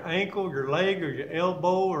foot or your ankle, your leg or your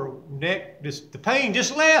elbow or neck, the pain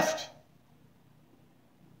just left?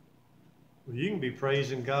 Well, you can be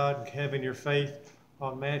praising God and having your faith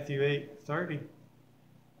on Matthew 8:30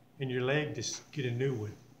 and your leg just get a new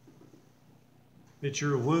one. That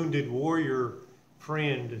your wounded warrior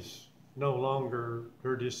friend is no longer,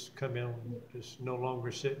 or just come in, just no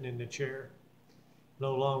longer sitting in the chair,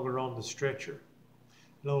 no longer on the stretcher,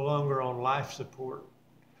 no longer on life support,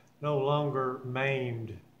 no longer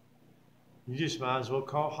maimed. You just might as well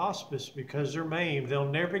call hospice because they're maimed. They'll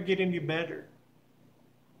never get any better.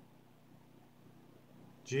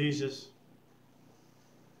 Jesus,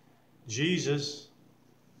 Jesus,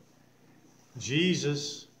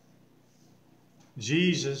 Jesus,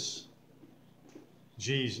 Jesus,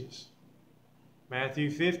 Jesus.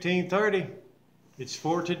 Matthew 15:30, it's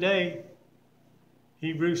for today.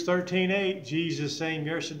 Hebrews 13:8, Jesus same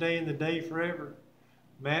yesterday and the day forever.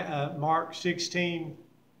 Mark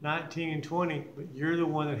 16:19 and 20, but you're the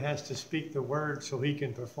one that has to speak the word so he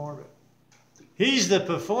can perform it. He's the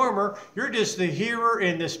performer. You're just the hearer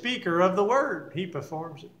and the speaker of the word. He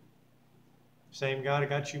performs it. Same God that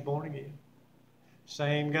got you born again.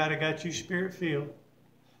 Same God that got you spirit-filled.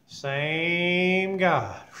 Same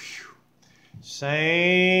God. Whew.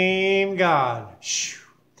 Same God. Whew.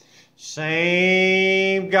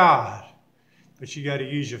 Same God. But you got to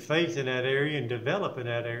use your faith in that area and develop in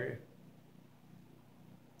that area.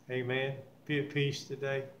 Amen. Be at peace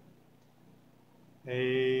today.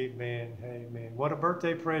 Amen. Amen. What a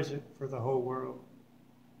birthday present for the whole world.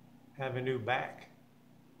 Have a new back.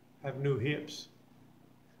 Have new hips.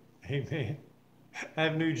 Amen.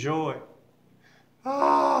 Have new joy.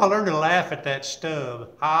 Ah, learn to laugh at that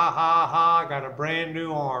stub. Ha, ha, ha. I got a brand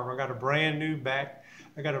new arm. I got a brand new back.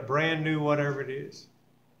 I got a brand new whatever it is.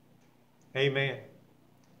 Amen.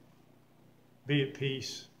 Be at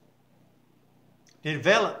peace.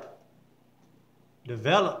 Develop.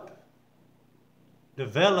 Develop.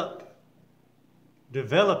 Develop.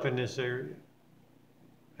 Develop in this area.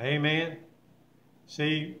 Amen.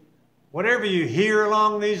 See, whatever you hear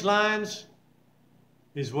along these lines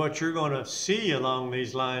is what you're going to see along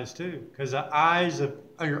these lines too, because the eyes of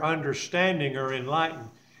your understanding are enlightened.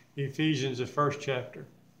 Ephesians, the 1st chapter,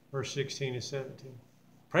 verse 16 and 17.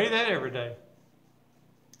 Pray that every day.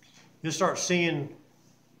 You'll start seeing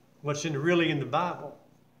what's really in the Bible.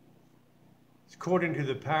 It's according to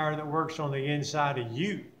the power that works on the inside of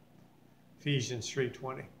you. Ephesians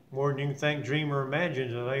 3:20. More than you can think, dream, or imagine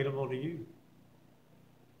is available to you.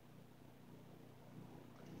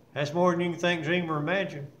 That's more than you can think, dream, or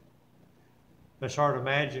imagine. But start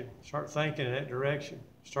imagining. Start thinking in that direction.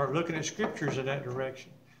 Start looking at scriptures in that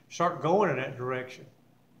direction. Start going in that direction.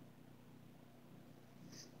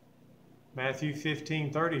 Matthew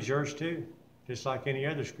 15:30 is yours too. Just like any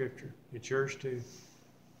other scripture. It's yours too.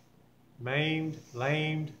 Maimed,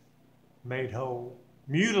 lamed, made whole.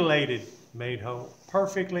 Mutilated, made whole.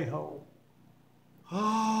 Perfectly whole.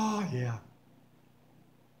 Oh, yeah.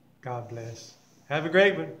 God bless. Have a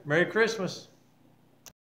great one. Merry Christmas.